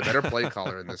 He's the better play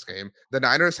caller in this game. The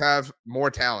Niners have more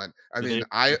talent. I mean,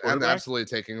 I am absolutely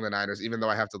taking the Niners, even though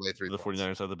I have to lay 3 points. The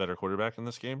 49ers have the better quarterback in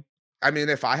this game? I mean,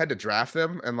 if I had to draft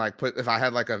them and if I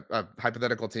had like a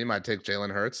hypothetical team, I'd take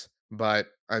Jalen Hurts. But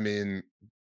I mean,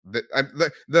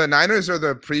 the Niners are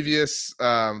the previous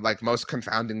most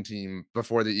confounding team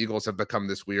before the Eagles have become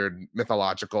this weird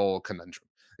mythological conundrum.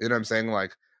 You know what I'm saying?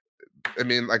 Like, I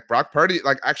mean, like Brock Purdy,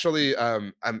 actually,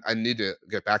 I need to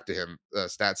get back to him.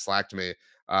 Stats slacked me.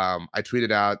 I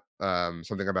tweeted out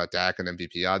something about Dak and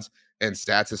MVP odds, and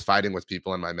Stats is fighting with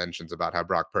people in my mentions about how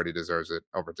Brock Purdy deserves it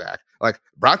over Dak. Like,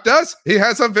 Brock does. He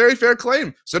has a very fair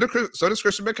claim. So does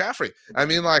Christian McCaffrey. I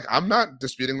mean, I'm not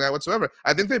disputing that whatsoever.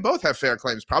 I think they both have fair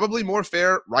claims, probably more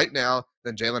fair right now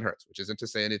than Jalen Hurts, which isn't to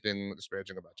say anything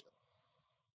disparaging about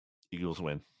Jalen. Eagles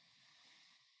win.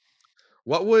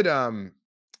 What would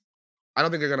I don't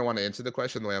think you're going to want to answer the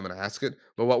question the way I'm going to ask it,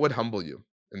 but what would humble you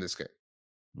in this game?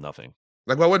 Nothing.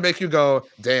 Like, what would make you go,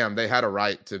 damn, they had a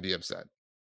right to be upset?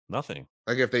 Nothing.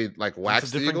 Like, if they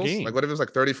waxed the Eagles? Game. Like, what if it was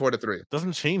 34-3?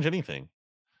 Doesn't change anything.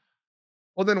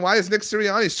 Well, then why is Nick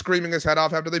Sirianni screaming his head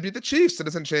off after they beat the Chiefs? It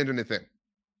doesn't change anything.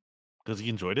 Because he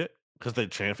enjoyed it? Because the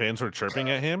fans were chirping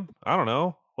at him? I don't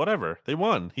know. Whatever. They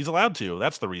won. He's allowed to.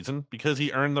 That's the reason. Because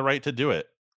he earned the right to do it.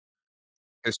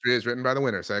 History is written by the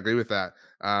winners. I agree with that.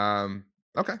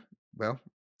 Okay. Well,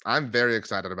 I'm very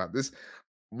excited about this.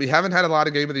 We haven't had a lot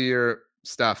of game of the year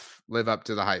stuff live up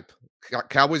to the hype.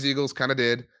 Cowboys Eagles kind of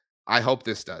did. I hope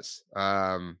this does.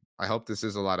 I hope this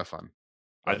is a lot of fun.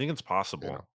 I think it's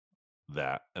possible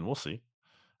that, and we'll see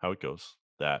how it goes,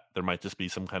 that there might just be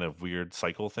some kind of weird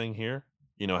cycle thing here.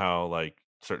 You know how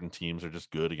certain teams are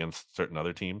just good against certain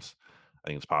other temes? I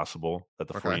think it's possible that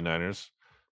the 49ers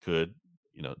could,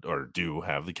 or do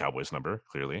have the Cowboys number,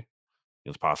 clearly.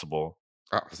 It's possible.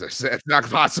 Oh, it's not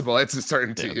possible. It's a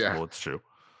certainty. Yeah. Well, it's true.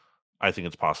 I think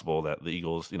it's possible that the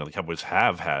Eagles, the Cowboys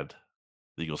have had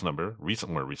the Eagles number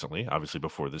more recently, obviously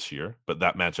before this year, but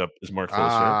that matchup is more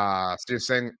closer. So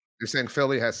you're saying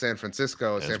Philly has San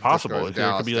Francisco. It's possible.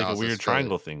 There could be a weird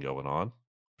triangle thing going on,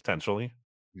 potentially.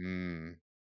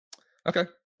 Okay.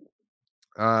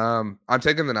 I'm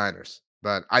taking the Niners,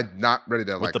 but I'm not ready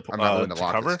to I'm not willing to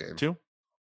lock cover this game too.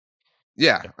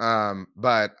 Yeah.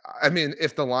 But I mean,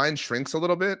 if the line shrinks a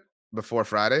little bit, before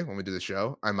Friday when we do the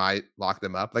show, I might lock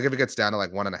them up. Like if it gets down to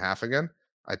like 1.5 again,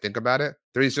 I think about it.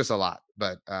 3 is just a lot,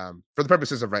 but for the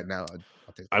purposes of right now,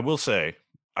 I'll take that. I will say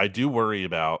I do worry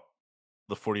about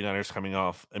the 49ers coming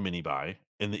off a mini bye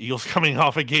and the Eagles coming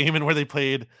off a game and where they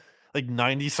played like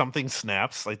 90 something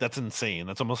snaps. Like that's insane.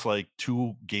 That's almost like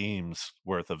 2 games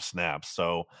worth of snaps.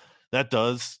 So that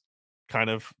does kind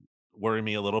of worry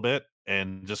me a little bit.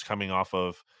 And just coming off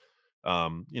of,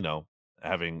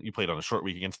 having you played on a short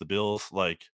week against the Bills,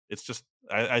 like it's just,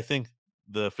 I think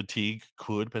the fatigue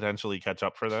could potentially catch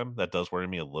up for them. That does worry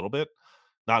me a little bit.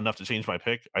 Not enough to change my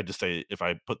pick. I just say if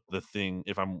I'm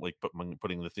like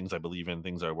putting the things I believe in,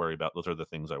 things I worry about, those are the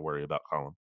things I worry about,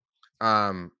 Colin.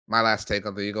 My last take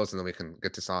on the Eagles, and then we can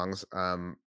get to songs.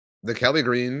 The Kelly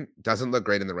Green doesn't look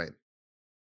great in the rain.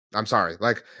 I'm sorry.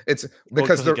 Like it's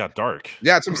because it got dark.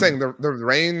 Yeah, that's what I'm saying. The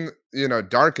rain,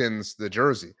 darkens the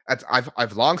jersey.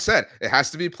 I've long said it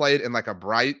has to be played in like a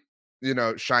bright,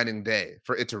 shining day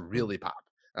for it to really pop.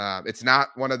 It's not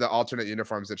one of the alternate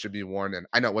uniforms that should be worn. And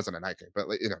I know it wasn't a night game, but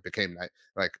became night.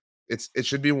 Like it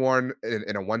should be worn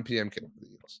in a 1 p.m. kit for the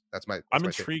Eagles. I'm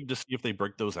intrigued to see if they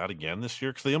break those out again this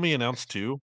year because they only announced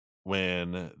 2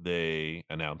 when they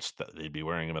announced that they'd be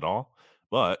wearing them at all.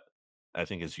 But I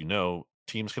think, as you know,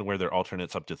 teams can wear their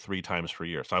alternates up to 3 times per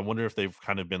year. So I wonder if they've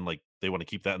kind of been like they want to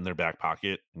keep that in their back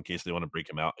pocket in case they want to break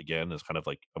them out again as kind of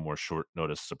like a more short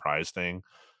notice surprise thing.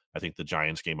 I think the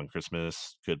Giants game on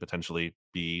Christmas could potentially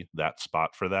be that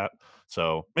spot for that.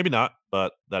 So maybe not,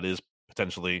 but that is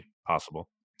potentially possible.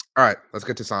 All right, let's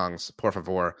get to songs. Por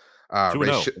favor. 2-0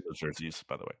 those jerseys,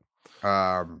 by the way.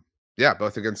 Yeah,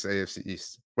 both against the AFC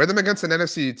East. Wear them against an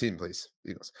NFC team, please,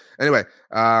 Eagles. Anyway,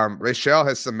 Rachel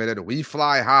has submitted "We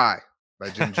Fly High"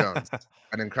 by Jim Jones.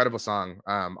 An incredible song.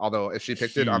 Although if she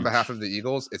picked it on behalf of the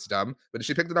Eagles, it's dumb. But if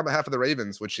she picked it on behalf of the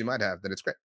Ravens, which she might have, then it's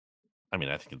great. I mean,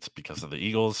 I think it's because of the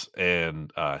Eagles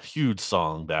and a huge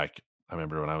song back. I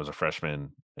remember when I was a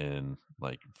freshman in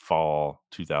like fall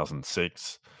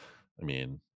 2006. I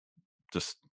mean,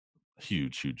 just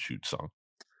huge song.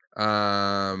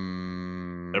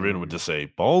 Everyone would just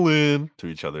say "ballin" to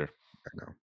each other. I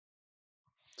know.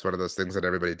 It's one of those things that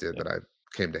everybody did that I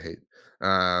came to hate.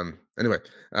 Anyway,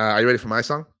 are you ready for my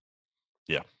song?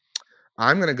 Yeah.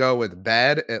 I'm going to go with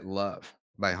 "Bad at Love"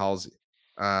 by Halsey.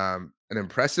 An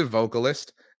impressive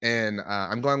vocalist, and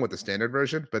I'm going with the standard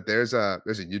version, but there's a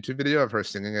YouTube video of her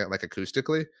singing it like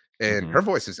acoustically, and her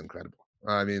voice is incredible.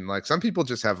 I mean, like some people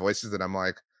just have voices that I'm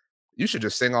like, you should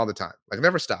just sing all the time. Like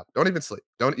never stop. Don't even sleep.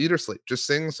 Don't eat or sleep. Just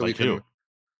sing so like we can. Who?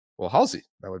 Well, Halsey,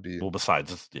 that would be. Well,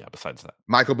 besides that,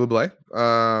 Michael Bublé. You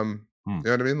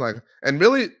know what I mean? Like, and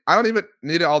really, I don't even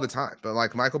need it all the time, but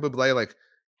like Michael Bublé, like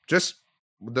just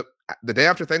the day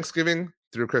after Thanksgiving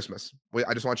through Christmas.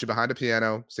 I just want you behind a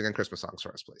piano singing Christmas songs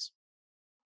for us, please.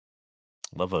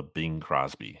 Love a Bing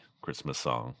Crosby Christmas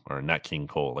song or a Nat King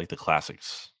Cole, like the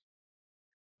classics.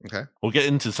 Okay. We'll get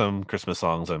into some Christmas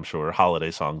songs, I'm sure, holiday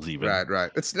songs even.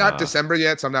 Right. It's not December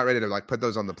yet, so I'm not ready to like put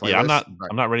those on the playlist. Yeah,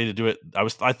 I'm not ready to do it.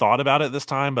 I thought about it this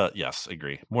time, but yes,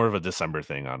 agree. More of a December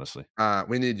thing, honestly.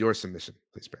 We need your submission,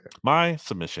 please, Brandon. My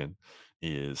submission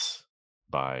is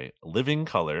by Living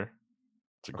Color.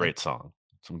 It's a great song.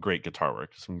 Some great guitar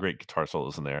work, some great guitar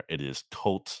solos in there. It is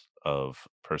Cult of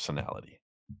Personality.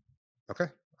 Okay.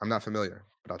 I'm not familiar,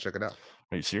 but I'll check it out.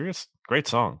 Are you serious? Great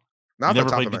song. You never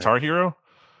played Guitar Hero?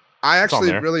 I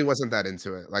actually really wasn't that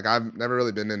into it. Like I've never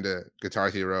really been into Guitar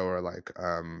Hero or like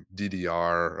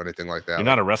DDR or anything like that. You're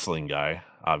not a wrestling guy,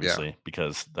 obviously,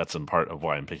 because that's in part of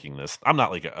why I'm picking this. I'm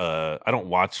not like I don't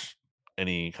watch I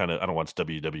don't watch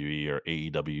WWE or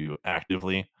AEW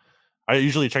actively. I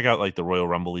usually check out like the Royal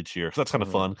Rumble each year because that's kind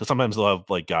of fun. Because sometimes they'll have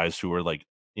like guys who are like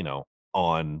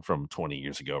on from 20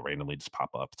 years ago randomly just pop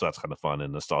up, so that's kind of fun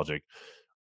and nostalgic.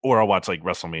 Or I'll watch like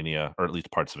WrestleMania or at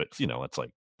least parts of it. It's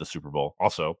like the Super Bowl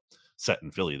also set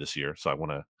in Philly this year, so I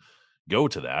want to go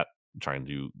to that. I'm trying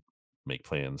to make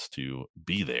plans to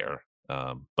be there.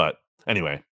 But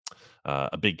anyway,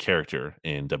 a big character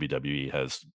in WWE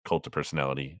has Cult of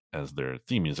Personality as their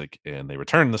theme music, and they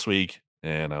returned this week.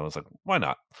 And I was like, why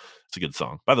not? It's a good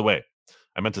song. By the way,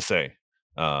 I meant to say,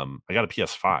 I got a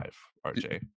PS5,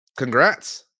 RJ.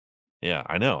 Congrats. Yeah,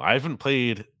 I know. I haven't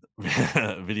played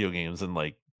video games in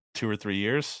like 2 or 3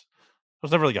 years. I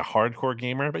was never like a hardcore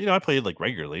gamer, but I played like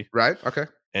regularly. Right. Okay.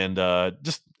 And I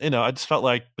just felt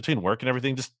like between work and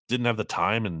everything, just didn't have the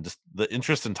time, and just the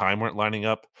interest and time weren't lining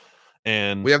up.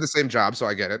 And we have the same job, so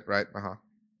I get it. Right.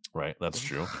 Right. That's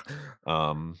true.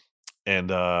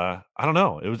 And I don't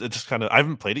know. It just kind of I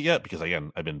haven't played it yet because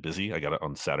again I've been busy. I got it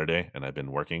on Saturday and I've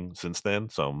been working since then.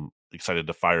 So I'm excited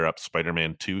to fire up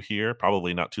Spider-Man 2 here.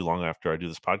 Probably not too long after I do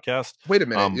this podcast. Wait a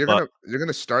minute, But you're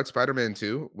gonna start Spider-Man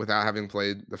 2 without having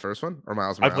played the first one or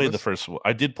Miles I played the Morales? first one.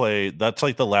 I did play. That's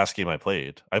like the last game I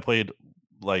played. I played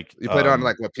like You played it on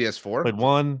like what, PS4? played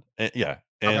one, yeah,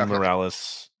 Okay, and okay, okay.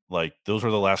 Morales. Like those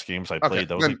were the last games I Okay, played.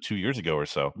 That was like 2 years ago or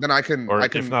so, then I can or I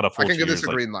if can not a I full can give this 2 years. a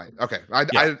Like green light. Okay. I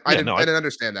yeah, I I yeah. didn't No, I didn't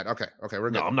understand that. Okay. Okay, we're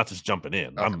no, good. I'm not just jumping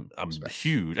in. Okay. I'm Respect.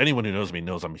 huge. Anyone who knows me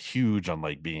knows I'm huge on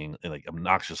like being like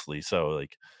obnoxiously so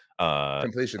like a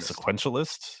Completionist.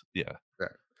 sequentialist. Yeah.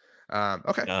 Yeah.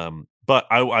 Okay. But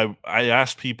I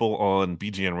asked people on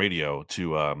BGN Radio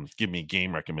to give me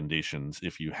game recommendations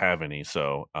if you have any.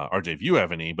 So RJ, if you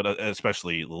have any, but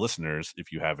especially the listeners,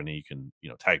 if you have any, you can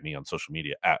tag me on social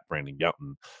media at Brandon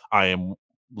Gouton. I am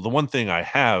the one thing I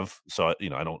have, so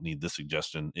I don't need this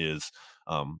suggestion. Is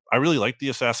I really liked the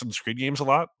Assassin's Creed games a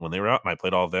lot when they were out, and I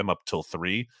played all of them up till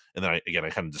 3, and then I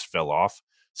kind of just fell off.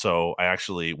 So I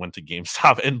actually went to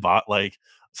GameStop and bought like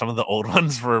some of the old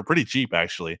ones for pretty cheap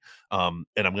actually, and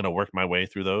I'm going to work my way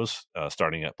through those,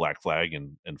 starting at Black Flag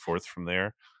and forth from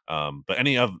there. But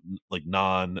any of like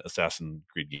non Assassin's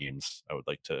Creed games, I would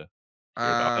like to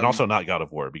hear about, and Um also not God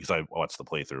of War because I watched the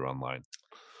playthrough online.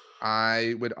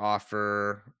 I would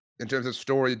offer in terms of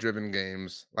story-driven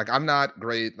games, like I'm not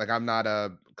great, like I'm not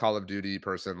a Call of Duty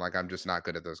person, like I'm just not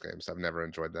good at those games. I've never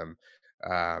enjoyed them.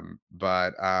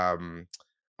 But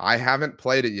I haven't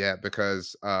played it yet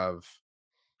because of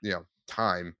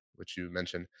time, which you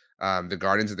mentioned. The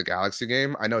Guardians of the Galaxy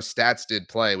game. I know Stats did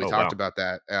play. We Oh talked wow, about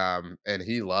that, and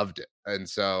he loved it. And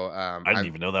so I didn't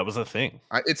even know that was a thing.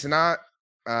 it's not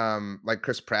like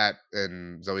Chris Pratt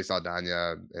and Zoe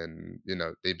Saldana and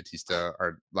Dave Bautista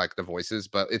are like the voices,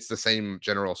 but it's the same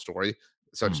general story,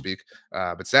 so to Hmm. speak.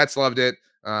 But Stats loved it,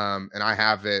 and I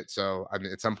have it, so I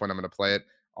mean, at some point I'm going to play it.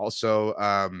 Also,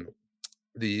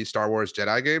 the Star Wars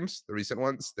Jedi games, the recent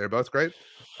ones, they're both great.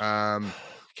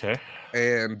 Okay.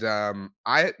 And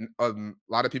I a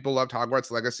lot of people loved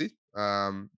Hogwarts Legacy.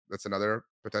 That's another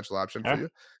potential option for Okay. you.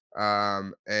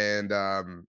 And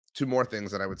two more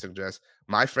things that I would suggest.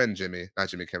 My friend Jimmy, not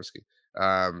Jimmy Kemsky.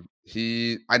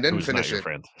 He I didn't Who's not finish your it.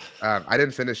 friend? I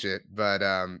didn't finish it, but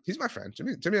he's my friend.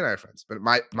 Jimmy and I are friends. But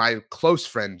my close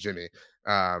friend Jimmy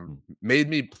Hmm. made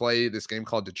me play this game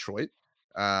called Detroit.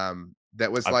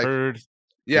 That was I've like, heard good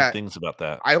yeah, things about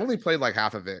that. I only played like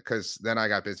half of it because then I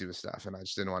got busy with stuff and I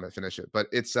just didn't want to finish it. But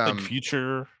it's Like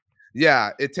future.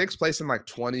 yeah, it takes place in like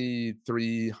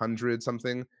 2300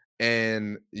 something,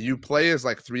 and you play as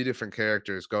like three different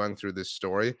characters going through this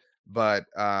story, but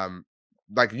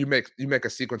like you make a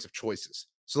sequence of choices.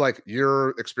 So like your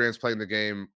experience playing the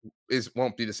game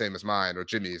won't be the same as mine or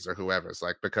Jimmy's or whoever's,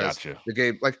 like, because Gotcha. the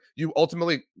game, like, you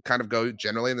ultimately kind of go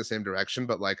generally in the same direction,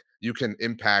 but like you can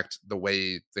impact the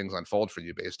way things unfold for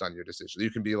you based on your decision.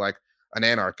 You can be like an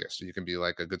anarchist, or you can be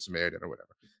like a good Samaritan or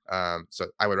whatever. So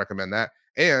I would recommend that.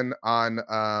 And on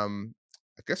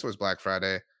I guess it was Black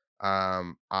Friday,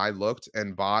 I looked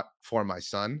and bought for my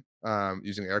son,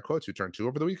 using air quotes, who turned 2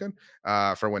 over the weekend,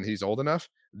 for when he's old enough,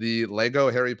 the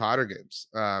Lego Harry Potter games,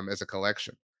 as a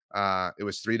collection. It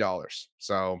was $3.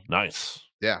 So Nice.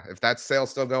 yeah, if that sale's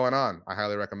still going on, I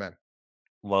highly recommend.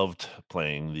 Loved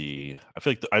playing I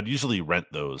feel like I'd usually rent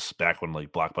those back when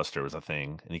like Blockbuster was a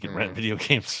thing and you could rent Mhm. video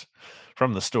games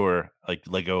from the store, like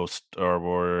Lego Star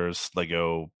Wars,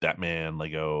 Lego Batman,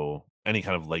 Lego, any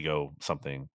kind of Lego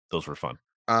something. Those were fun.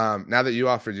 Now that you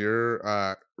offered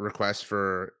your request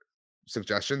for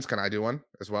suggestions, can I do one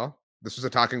as well? This was a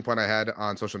talking point I had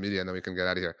on social media, and then we can get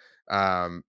out of here.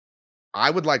 Um,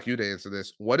 I would like you to answer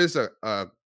this. What is a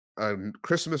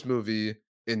Christmas movie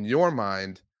in your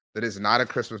mind that is not a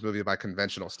Christmas movie by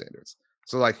conventional standards?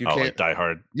 So like you Oh, can't. like Die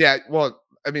Hard. Yeah, well,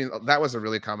 I mean, that was a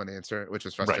really common answer, which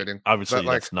was Right. frustrating. But Obviously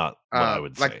that's not what I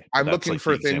would say, but I'm that's looking like the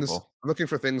for things. example. I'm looking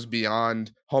for things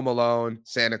beyond Home Alone,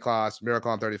 Santa Claus, Miracle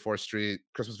on 34th Street,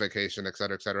 Christmas Vacation, et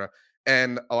cetera, et cetera.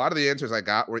 And a lot of the answers I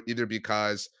got were either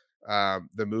because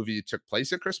the movie took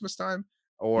place at Christmas time,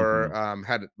 Hmm. or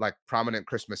had like prominent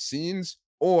Christmas scenes,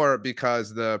 or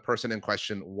because the person in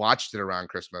question watched it around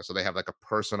Christmas, so they have like a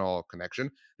personal connection.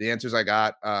 The answers I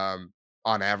got,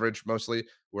 on average, mostly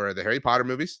were the Harry Potter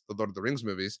movies, the Lord of the Rings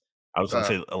movies. I was gonna Uh,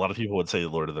 say a lot of people would say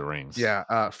Lord of the Rings.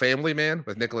 yeah, Family Man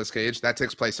with Nicolas Cage, that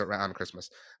takes place around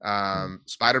Christmas. Hmm.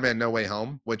 Spider-Man: No Way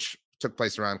Home, which took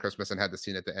place around Christmas and had the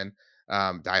scene at the end.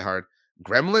 Die Hard,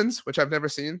 Gremlins, which I've never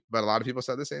seen, but a lot of people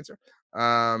said this answer.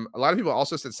 A lot of people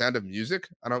also said Sound of Music.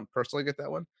 I don't personally get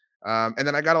that one. And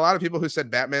then I got a lot of people who said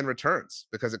Batman Returns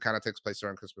because it kind of takes place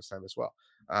around Christmas time as well.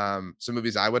 Some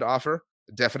movies I would offer: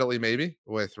 Definitely Maybe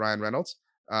with Ryan Reynolds.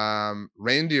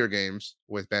 Reindeer Games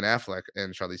with Ben Affleck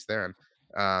and Charlize Theron.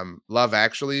 Love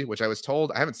Actually, which I was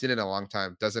told, I haven't seen it in a long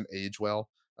time, doesn't age well.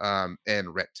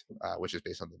 And Rent, which is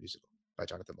based on the musical by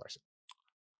Jonathan Larson.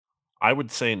 I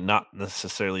would say not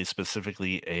necessarily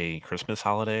specifically a Christmas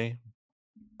holiday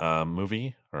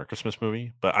movie or a Christmas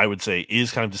movie, but I would say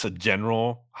is kind of just a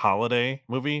general holiday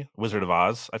movie, Wizard of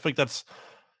Oz. I feel like that's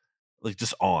like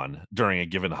just on during a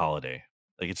given holiday.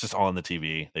 Like it's just on the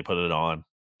TV. They put it on,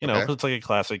 Okay. because it's like a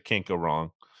classic, can't go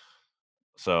wrong.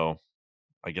 So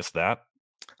I guess that.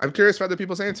 I'm curious for other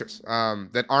people's answers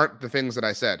that aren't the things that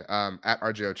I said at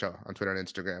RJ Ochoa on Twitter and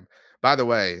Instagram. By the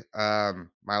way, my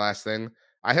last thing,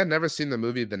 I had never seen the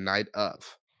movie The Night Of.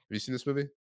 Have you seen this movie?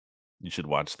 You should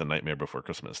watch The Nightmare Before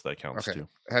Christmas. That counts too.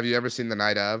 Have you ever seen The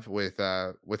Night Of with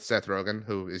Seth Rogen,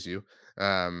 who is you,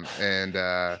 and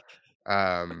I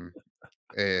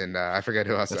forget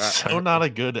who else. That's so not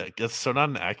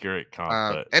an accurate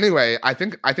comp. But anyway, I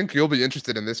think you'll be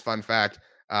interested in this fun fact.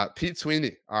 Pete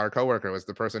Sweeney, our coworker, was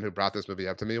the person who brought this movie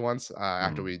up to me once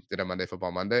after we did a Monday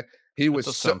Football Monday. He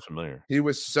was sound familiar. He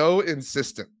was so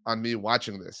insistent on me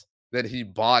watching this that he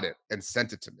bought it and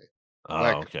sent it to me. Oh,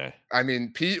 okay. I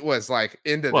mean, Pete was like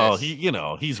into this. Well,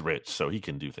 he's rich, so he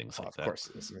can do things like that. Of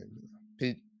course,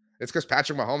 Pete. It's because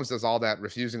Patrick Mahomes does all that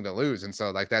refusing to lose, and so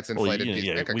like that's inflated.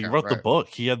 We wrote the book.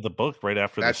 He had the book right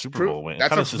after the Super Bowl win. It's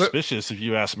kind of suspicious, if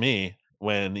you ask me,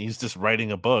 when he's just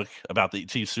writing a book about the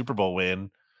Chiefs Super Bowl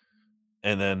win,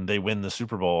 and then they win the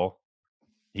Super Bowl.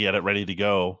 He had it ready to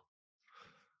go.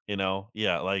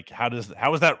 Like how is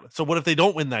that? So what if they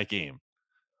don't win that game?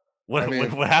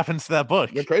 What happens to that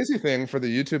book? The crazy thing for the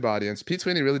YouTube audience, Pete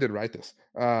Sweeney really did write this.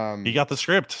 He got the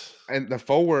script, and the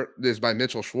foreword is by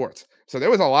Mitchell Schwartz. So there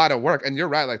was a lot of work, and you're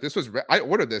right. Like this was, I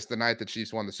ordered this the night the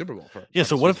Chiefs won the Super Bowl.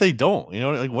 So what if they don't?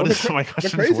 What is my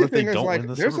question? The crazy thing is like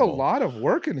there's a lot of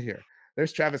work in here.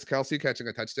 There's Travis Kelce catching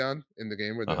a touchdown in the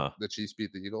game where the Chiefs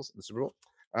beat the Eagles in the Super Bowl.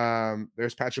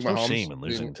 There's Patrick Mahomes. No shame in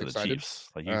losing to the Chiefs.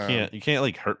 Like you can't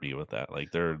like hurt me with that. Like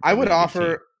I would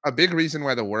offer a big reason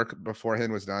why the work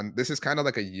beforehand was done. This is kind of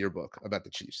like a yearbook about the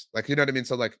Chiefs. Like, you know what I mean?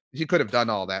 So like he could have done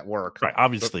all that work. Right.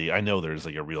 Obviously, I know there's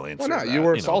like a real answer. Well, no, you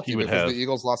were salty because the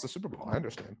Eagles lost the Super Bowl. I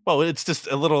understand. Well, it's just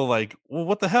a little like, well,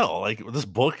 what the hell? Like this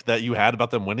book that you had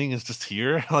about them winning is just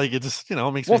here. Like it just,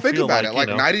 makes me think feel about like,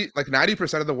 it. Like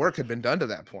 90% of the work had been done to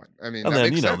that point. I mean, and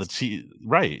then makes sense. the Chiefs,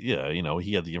 right? Yeah,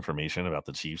 he had the information about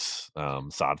the Chiefs'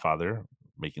 Sodfather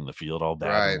making the field all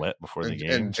bad and wet before the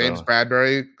game, and James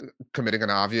Bradbury committing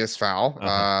an obvious foul.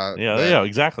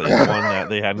 Exactly. The one that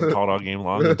they hadn't called all game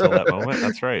long until that moment.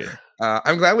 That's right.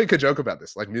 I'm glad we could joke about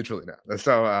this, like mutually now.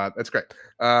 So that's great.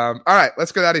 All right,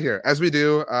 let's get out of here. As we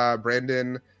do,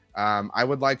 Brandon, I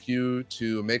would like you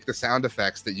to make the sound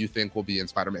effects that you think will be in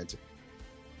Spider-Man 2.